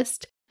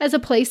just as a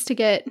place to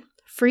get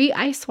free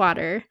ice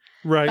water.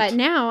 Right. But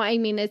now, I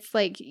mean, it's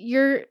like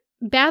your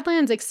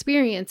Badlands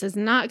experience is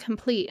not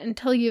complete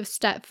until you've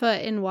stepped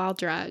foot in Wall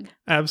Drug.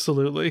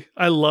 Absolutely.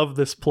 I love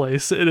this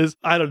place. It is,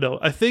 I don't know.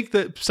 I think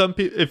that some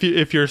people,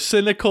 if you're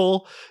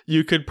cynical,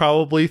 you could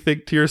probably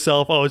think to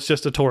yourself, oh, it's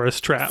just a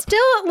tourist trap.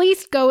 Still at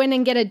least go in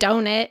and get a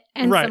donut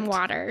and some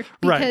water,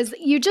 because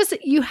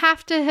you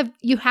have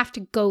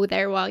to go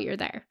there while you're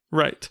there.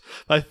 Right.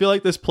 I feel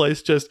like this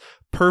place just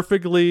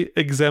perfectly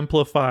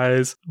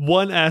exemplifies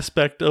one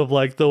aspect of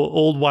like the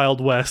old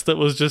Wild West that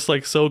was just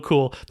like so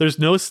cool. There's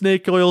no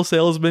snake oil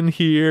salesman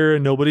here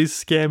and nobody's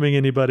scamming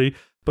anybody,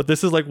 but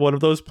this is like one of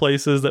those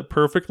places that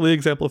perfectly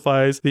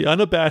exemplifies the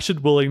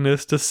unabashed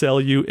willingness to sell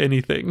you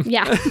anything.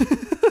 Yeah.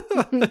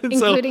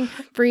 Including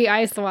free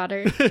ice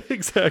water.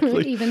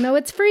 Exactly. Even though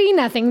it's free,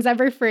 nothing's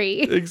ever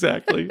free.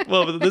 Exactly.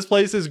 Well, this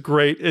place is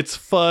great. It's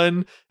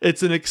fun.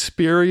 It's an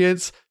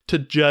experience to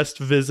just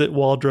visit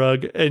Wall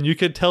Drug, and you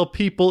can tell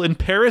people in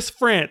Paris,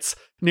 France,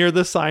 near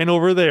the sign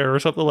over there or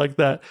something like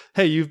that,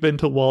 hey, you've been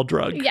to Wall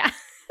Drug. Yeah.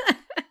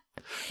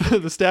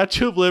 The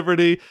Statue of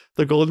Liberty,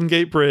 the Golden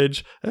Gate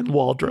Bridge, and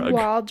Wall Drug.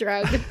 Wall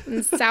Drug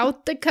in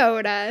South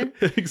Dakota.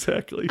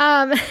 Exactly.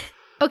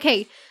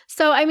 Okay,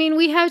 so I mean,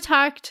 we have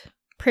talked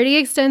pretty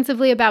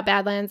extensively about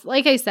Badlands.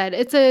 Like I said,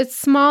 it's a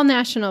small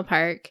national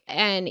park,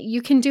 and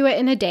you can do it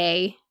in a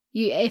day.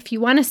 If you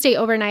want to stay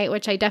overnight,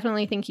 which I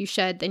definitely think you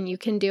should, then you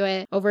can do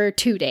it over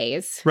 2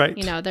 days. Right.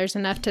 There's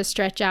enough to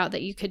stretch out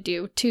that you could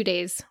do 2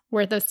 days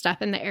worth of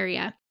stuff in the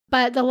area.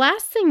 But the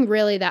last thing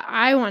really that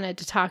I wanted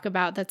to talk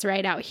about that's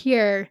right out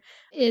here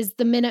is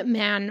the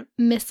Minuteman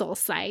missile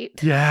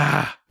site.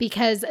 Yeah.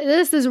 Because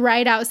this is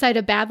right outside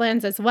of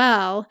Badlands as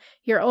well.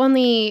 You're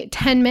only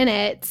 10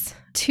 minutes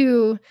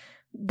to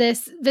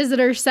this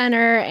visitor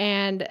center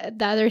and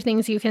the other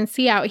things you can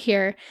see out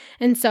here.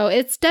 And so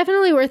it's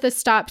definitely worth a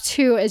stop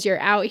too as you're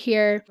out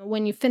here.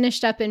 When you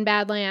finished up in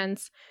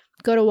Badlands,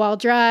 go to Wall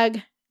Drug,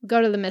 go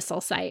to the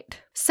missile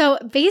site. So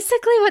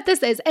basically what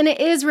this is, and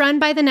it is run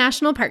by the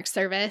National Park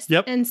Service.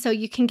 Yep. And so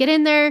you can get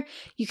in there,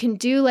 you can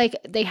do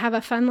they have a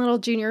fun little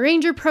junior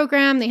ranger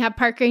program. They have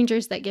park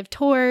rangers that give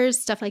tours,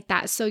 stuff like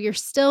that. So you're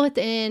still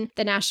within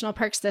the National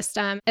Park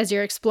System as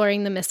you're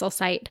exploring the missile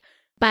site.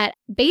 But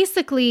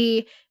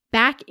basically,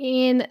 back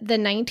in the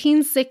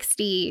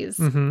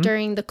 1960s,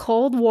 during the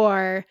Cold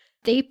War,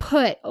 they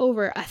put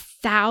over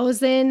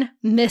 1,000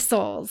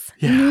 missiles,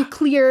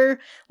 nuclear,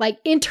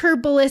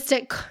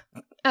 interballistic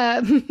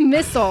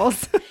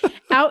missiles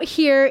out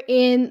here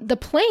in the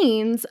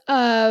plains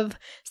of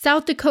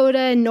South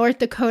Dakota, North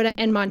Dakota,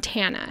 and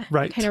Montana.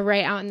 Right. Kind of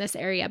right out in this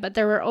area. But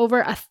there were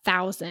over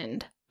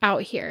 1,000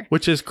 out here.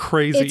 Which is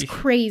crazy. It's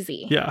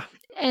crazy. Yeah.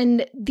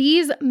 And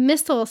these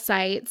missile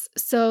sites,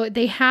 so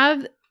they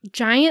have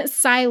giant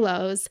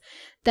silos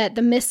that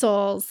the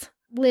missiles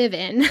live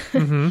in.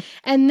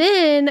 And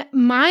then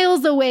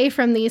miles away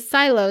from these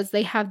silos,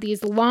 they have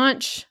these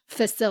launch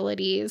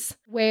facilities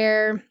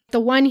where the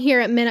one here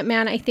at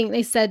Minuteman, I think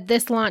they said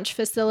this launch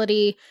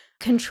facility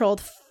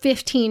controlled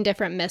 15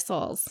 different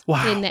missiles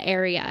in the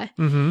area.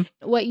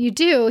 What you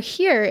do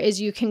here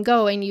is you can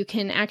go and you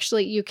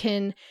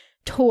can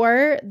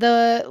tour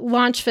the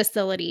launch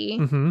facility,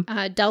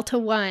 Delta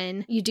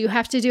One. You do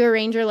have to do a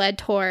Ranger-led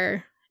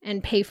tour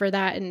and pay for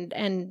that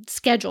and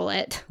schedule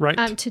it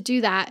to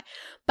do that.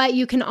 But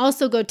you can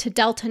also go to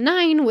Delta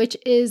 9, which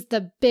is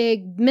the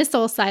big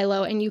missile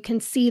silo, and you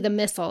can see the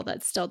missile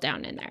that's still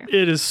down in there.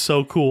 It is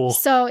so cool.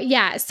 So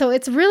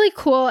it's really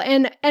cool.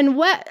 And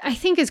what I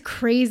think is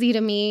crazy to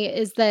me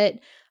is that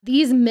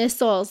these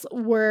missiles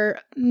were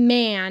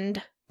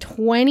manned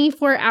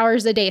 24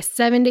 hours a day,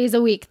 7 days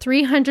a week,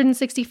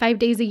 365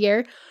 days a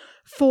year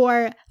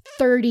for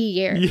 30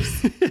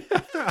 years.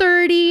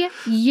 30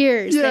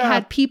 years. They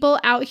had people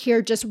out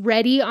here just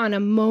ready on a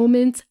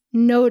moment's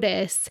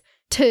notice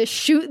to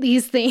shoot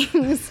these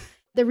things.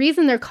 The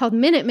reason they're called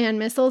Minuteman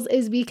missiles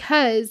is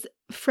because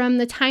from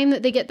the time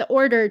that they get the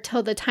order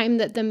till the time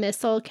that the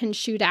missile can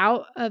shoot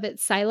out of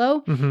its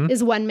silo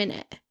is 1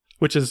 minute.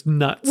 Which is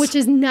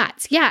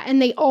nuts. Yeah.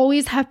 And they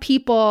always have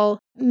people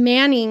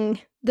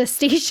manning the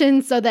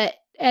station so that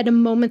at a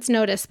moment's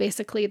notice,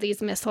 basically,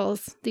 these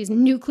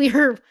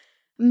nuclear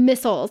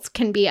missiles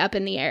can be up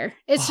in the air.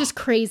 It's just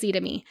crazy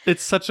to me.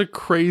 It's such a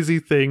crazy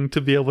thing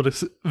to be able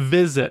to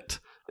visit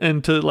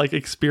and to like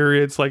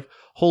experience, like,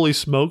 holy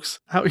smokes,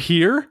 out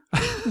here?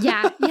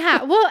 Yeah.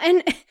 Well,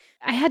 and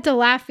I had to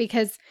laugh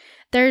because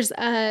there's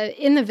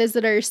in the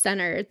visitor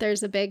center,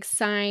 there's a big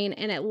sign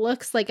and it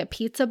looks like a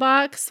pizza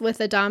box with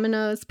a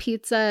Domino's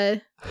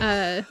pizza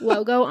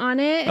logo on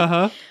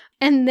it.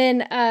 And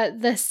then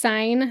the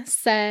sign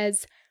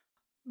says,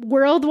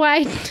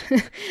 worldwide.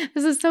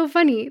 This is so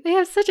funny. They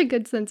have such a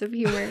good sense of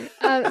humor.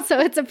 So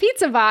it's a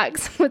pizza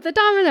box with a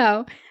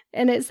domino,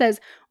 and it says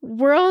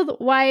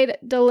worldwide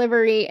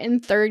delivery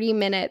in 30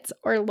 minutes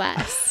or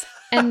less.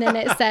 And then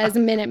it says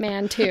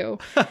Minuteman 2,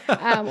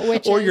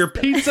 which or your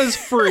pizza's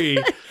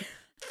free.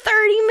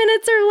 30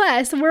 minutes or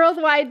less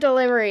worldwide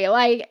delivery.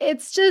 Like,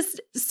 it's just,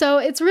 so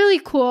it's really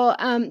cool.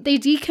 They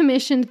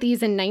decommissioned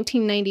these in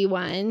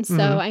 1991.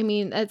 So, I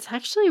mean, that's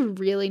actually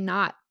really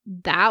not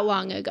that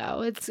long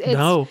ago. It's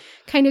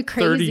kind of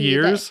crazy 30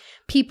 years that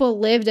people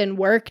lived and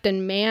worked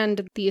and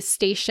manned these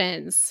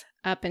stations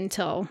up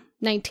until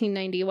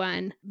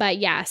 1991. But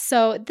yeah,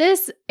 so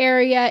this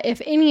area,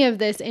 if any of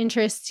this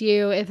interests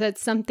you, if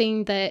it's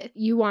something that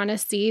you want to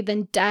see,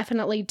 then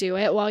definitely do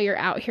it while you're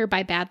out here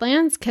by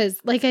Badlands. Because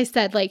like I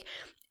said, like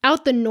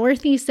out the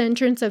northeast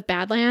entrance of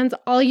Badlands,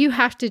 all you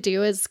have to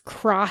do is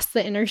cross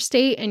the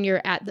interstate and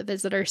you're at the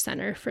visitor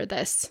center for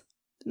this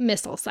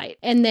missile site.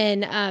 And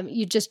then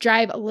you just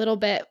drive a little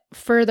bit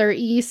further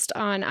east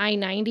on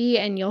I-90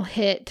 and you'll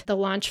hit the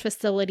launch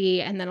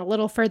facility. And then a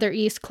little further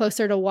east,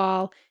 closer to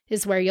Wall,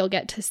 is where you'll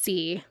get to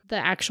see the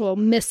actual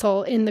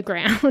missile in the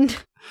ground.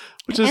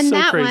 Which is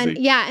so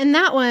crazy. And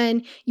that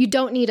one, you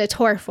don't need a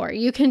tour for.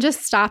 You can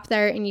just stop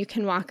there and you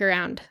can walk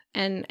around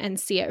and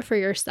see it for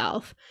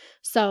yourself.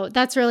 So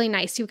that's really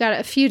nice. You've got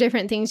a few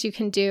different things you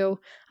can do.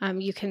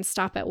 You can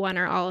stop at one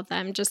or all of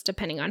them, just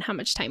depending on how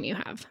much time you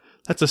have.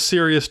 That's a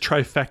serious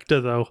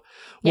trifecta, though.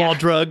 Wall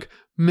drug,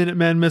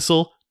 Minuteman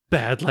missile,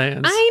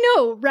 Badlands. I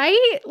know,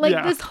 right?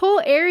 Like this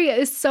whole area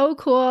is so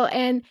cool.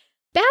 And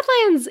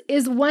Badlands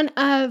is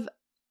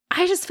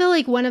I just feel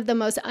like one of the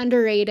most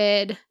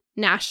underrated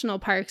national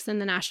parks in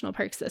the national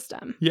park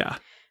system. Yeah.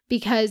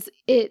 Because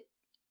it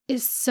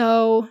is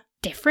so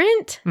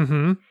different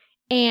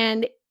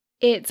and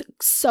it's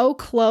so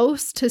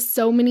close to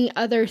so many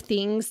other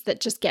things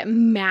that just get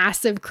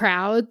massive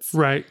crowds.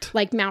 Right.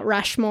 Like Mount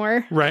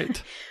Rushmore.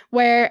 Right.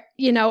 Where,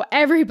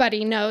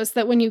 everybody knows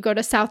that when you go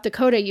to South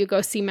Dakota, you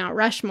go see Mount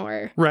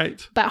Rushmore.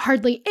 Right. But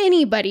hardly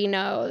anybody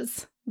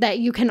knows that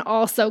you can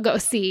also go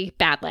see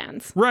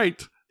Badlands.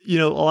 Right. A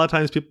lot of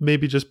times people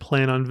maybe just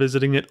plan on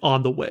visiting it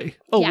on the way.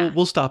 Oh,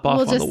 we'll stop off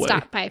on the way. We'll just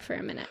stop by for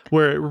a minute.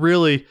 Where it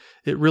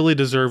really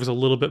deserves a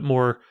little bit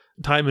more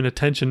time and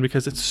attention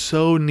because it's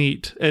so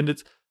neat.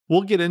 And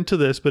we'll get into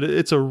this, but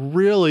it's a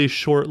really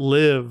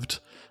short-lived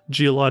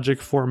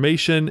geologic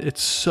formation.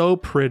 It's so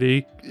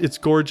pretty. It's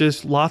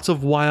gorgeous. Lots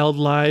of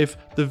wildlife.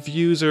 The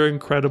views are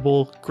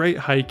incredible. Great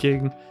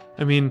hiking.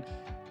 I mean,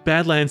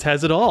 Badlands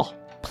has it all.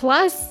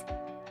 Plus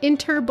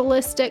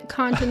interballistic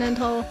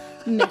continental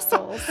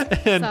missiles.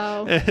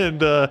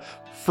 And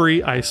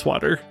free ice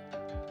water.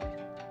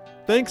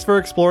 Thanks for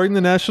exploring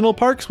the national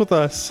parks with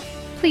us.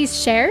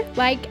 Please share,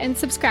 like, and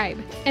subscribe.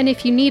 And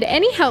if you need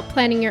any help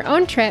planning your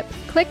own trip,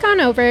 click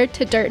on over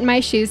to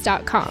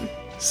dirtmyshoes.com.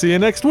 See you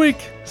next week.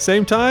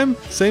 Same time,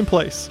 same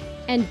place.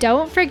 And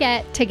don't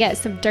forget to get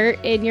some dirt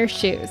in your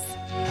shoes.